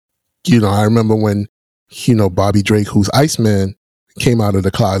with, I remember when, Bobby Drake, who's Iceman, came out of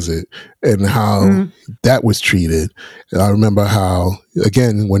the closet and how that was treated. And I remember how,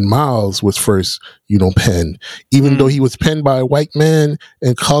 again, when Miles was first, penned, even though he was penned by a white man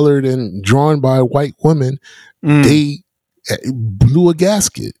and colored and drawn by a white woman, they blew a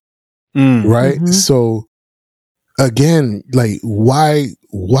gasket. Right. Mm-hmm. So again, like, why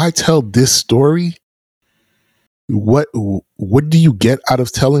tell this story? What do you get out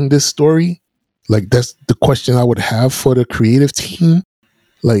of telling this story? Like, that's the question I would have for the creative team.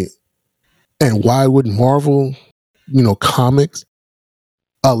 Like, and why would Marvel, comics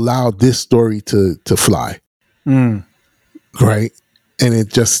allow this story to fly? Right. And it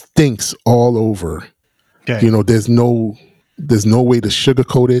just stinks all over. Okay. There's no way to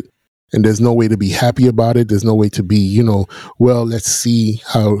sugarcoat it. And there's no way to be happy about it. There's no way to be, well, let's see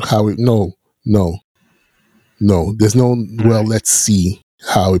how it, no. There's no, well, let's see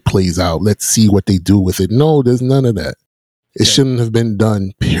how it plays out. Let's see what they do with it. No, there's none of that. It shouldn't have been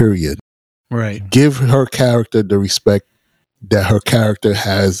done, period. Right. Give her character the respect that her character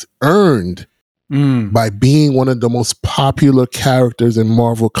has earned by being one of the most popular characters in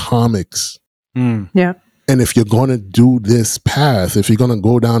Marvel Comics. Yeah. And if you're going to do this path, if you're going to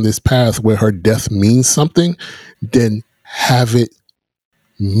go down this path where her death means something, then have it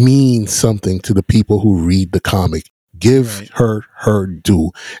mean something to the people who read the comic. Give her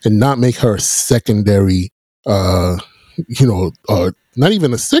due and not make her secondary, not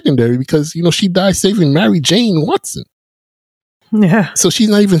even a secondary because, she died saving Mary Jane Watson. Yeah. So she's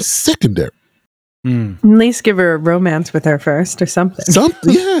not even secondary. At least give her a romance with her first or something.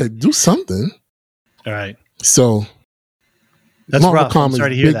 Do something. All right. So that's Marvel rough. I'm sorry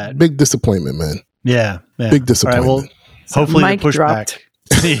to hear that. Big disappointment, man. Yeah. Big disappointment. All right, well, hopefully the pushback. Dropped.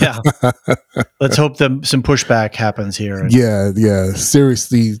 Yeah. Let's hope that some pushback happens here. Yeah.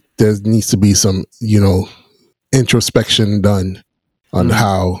 Seriously, there needs to be some, introspection done on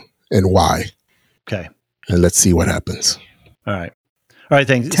how and why. Okay. And let's see what happens. All right.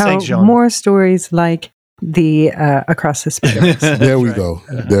 Thanks. Tell Thanks, John. more stories like the Across the Spider-Verse. There we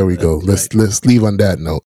go. Let's leave on that note.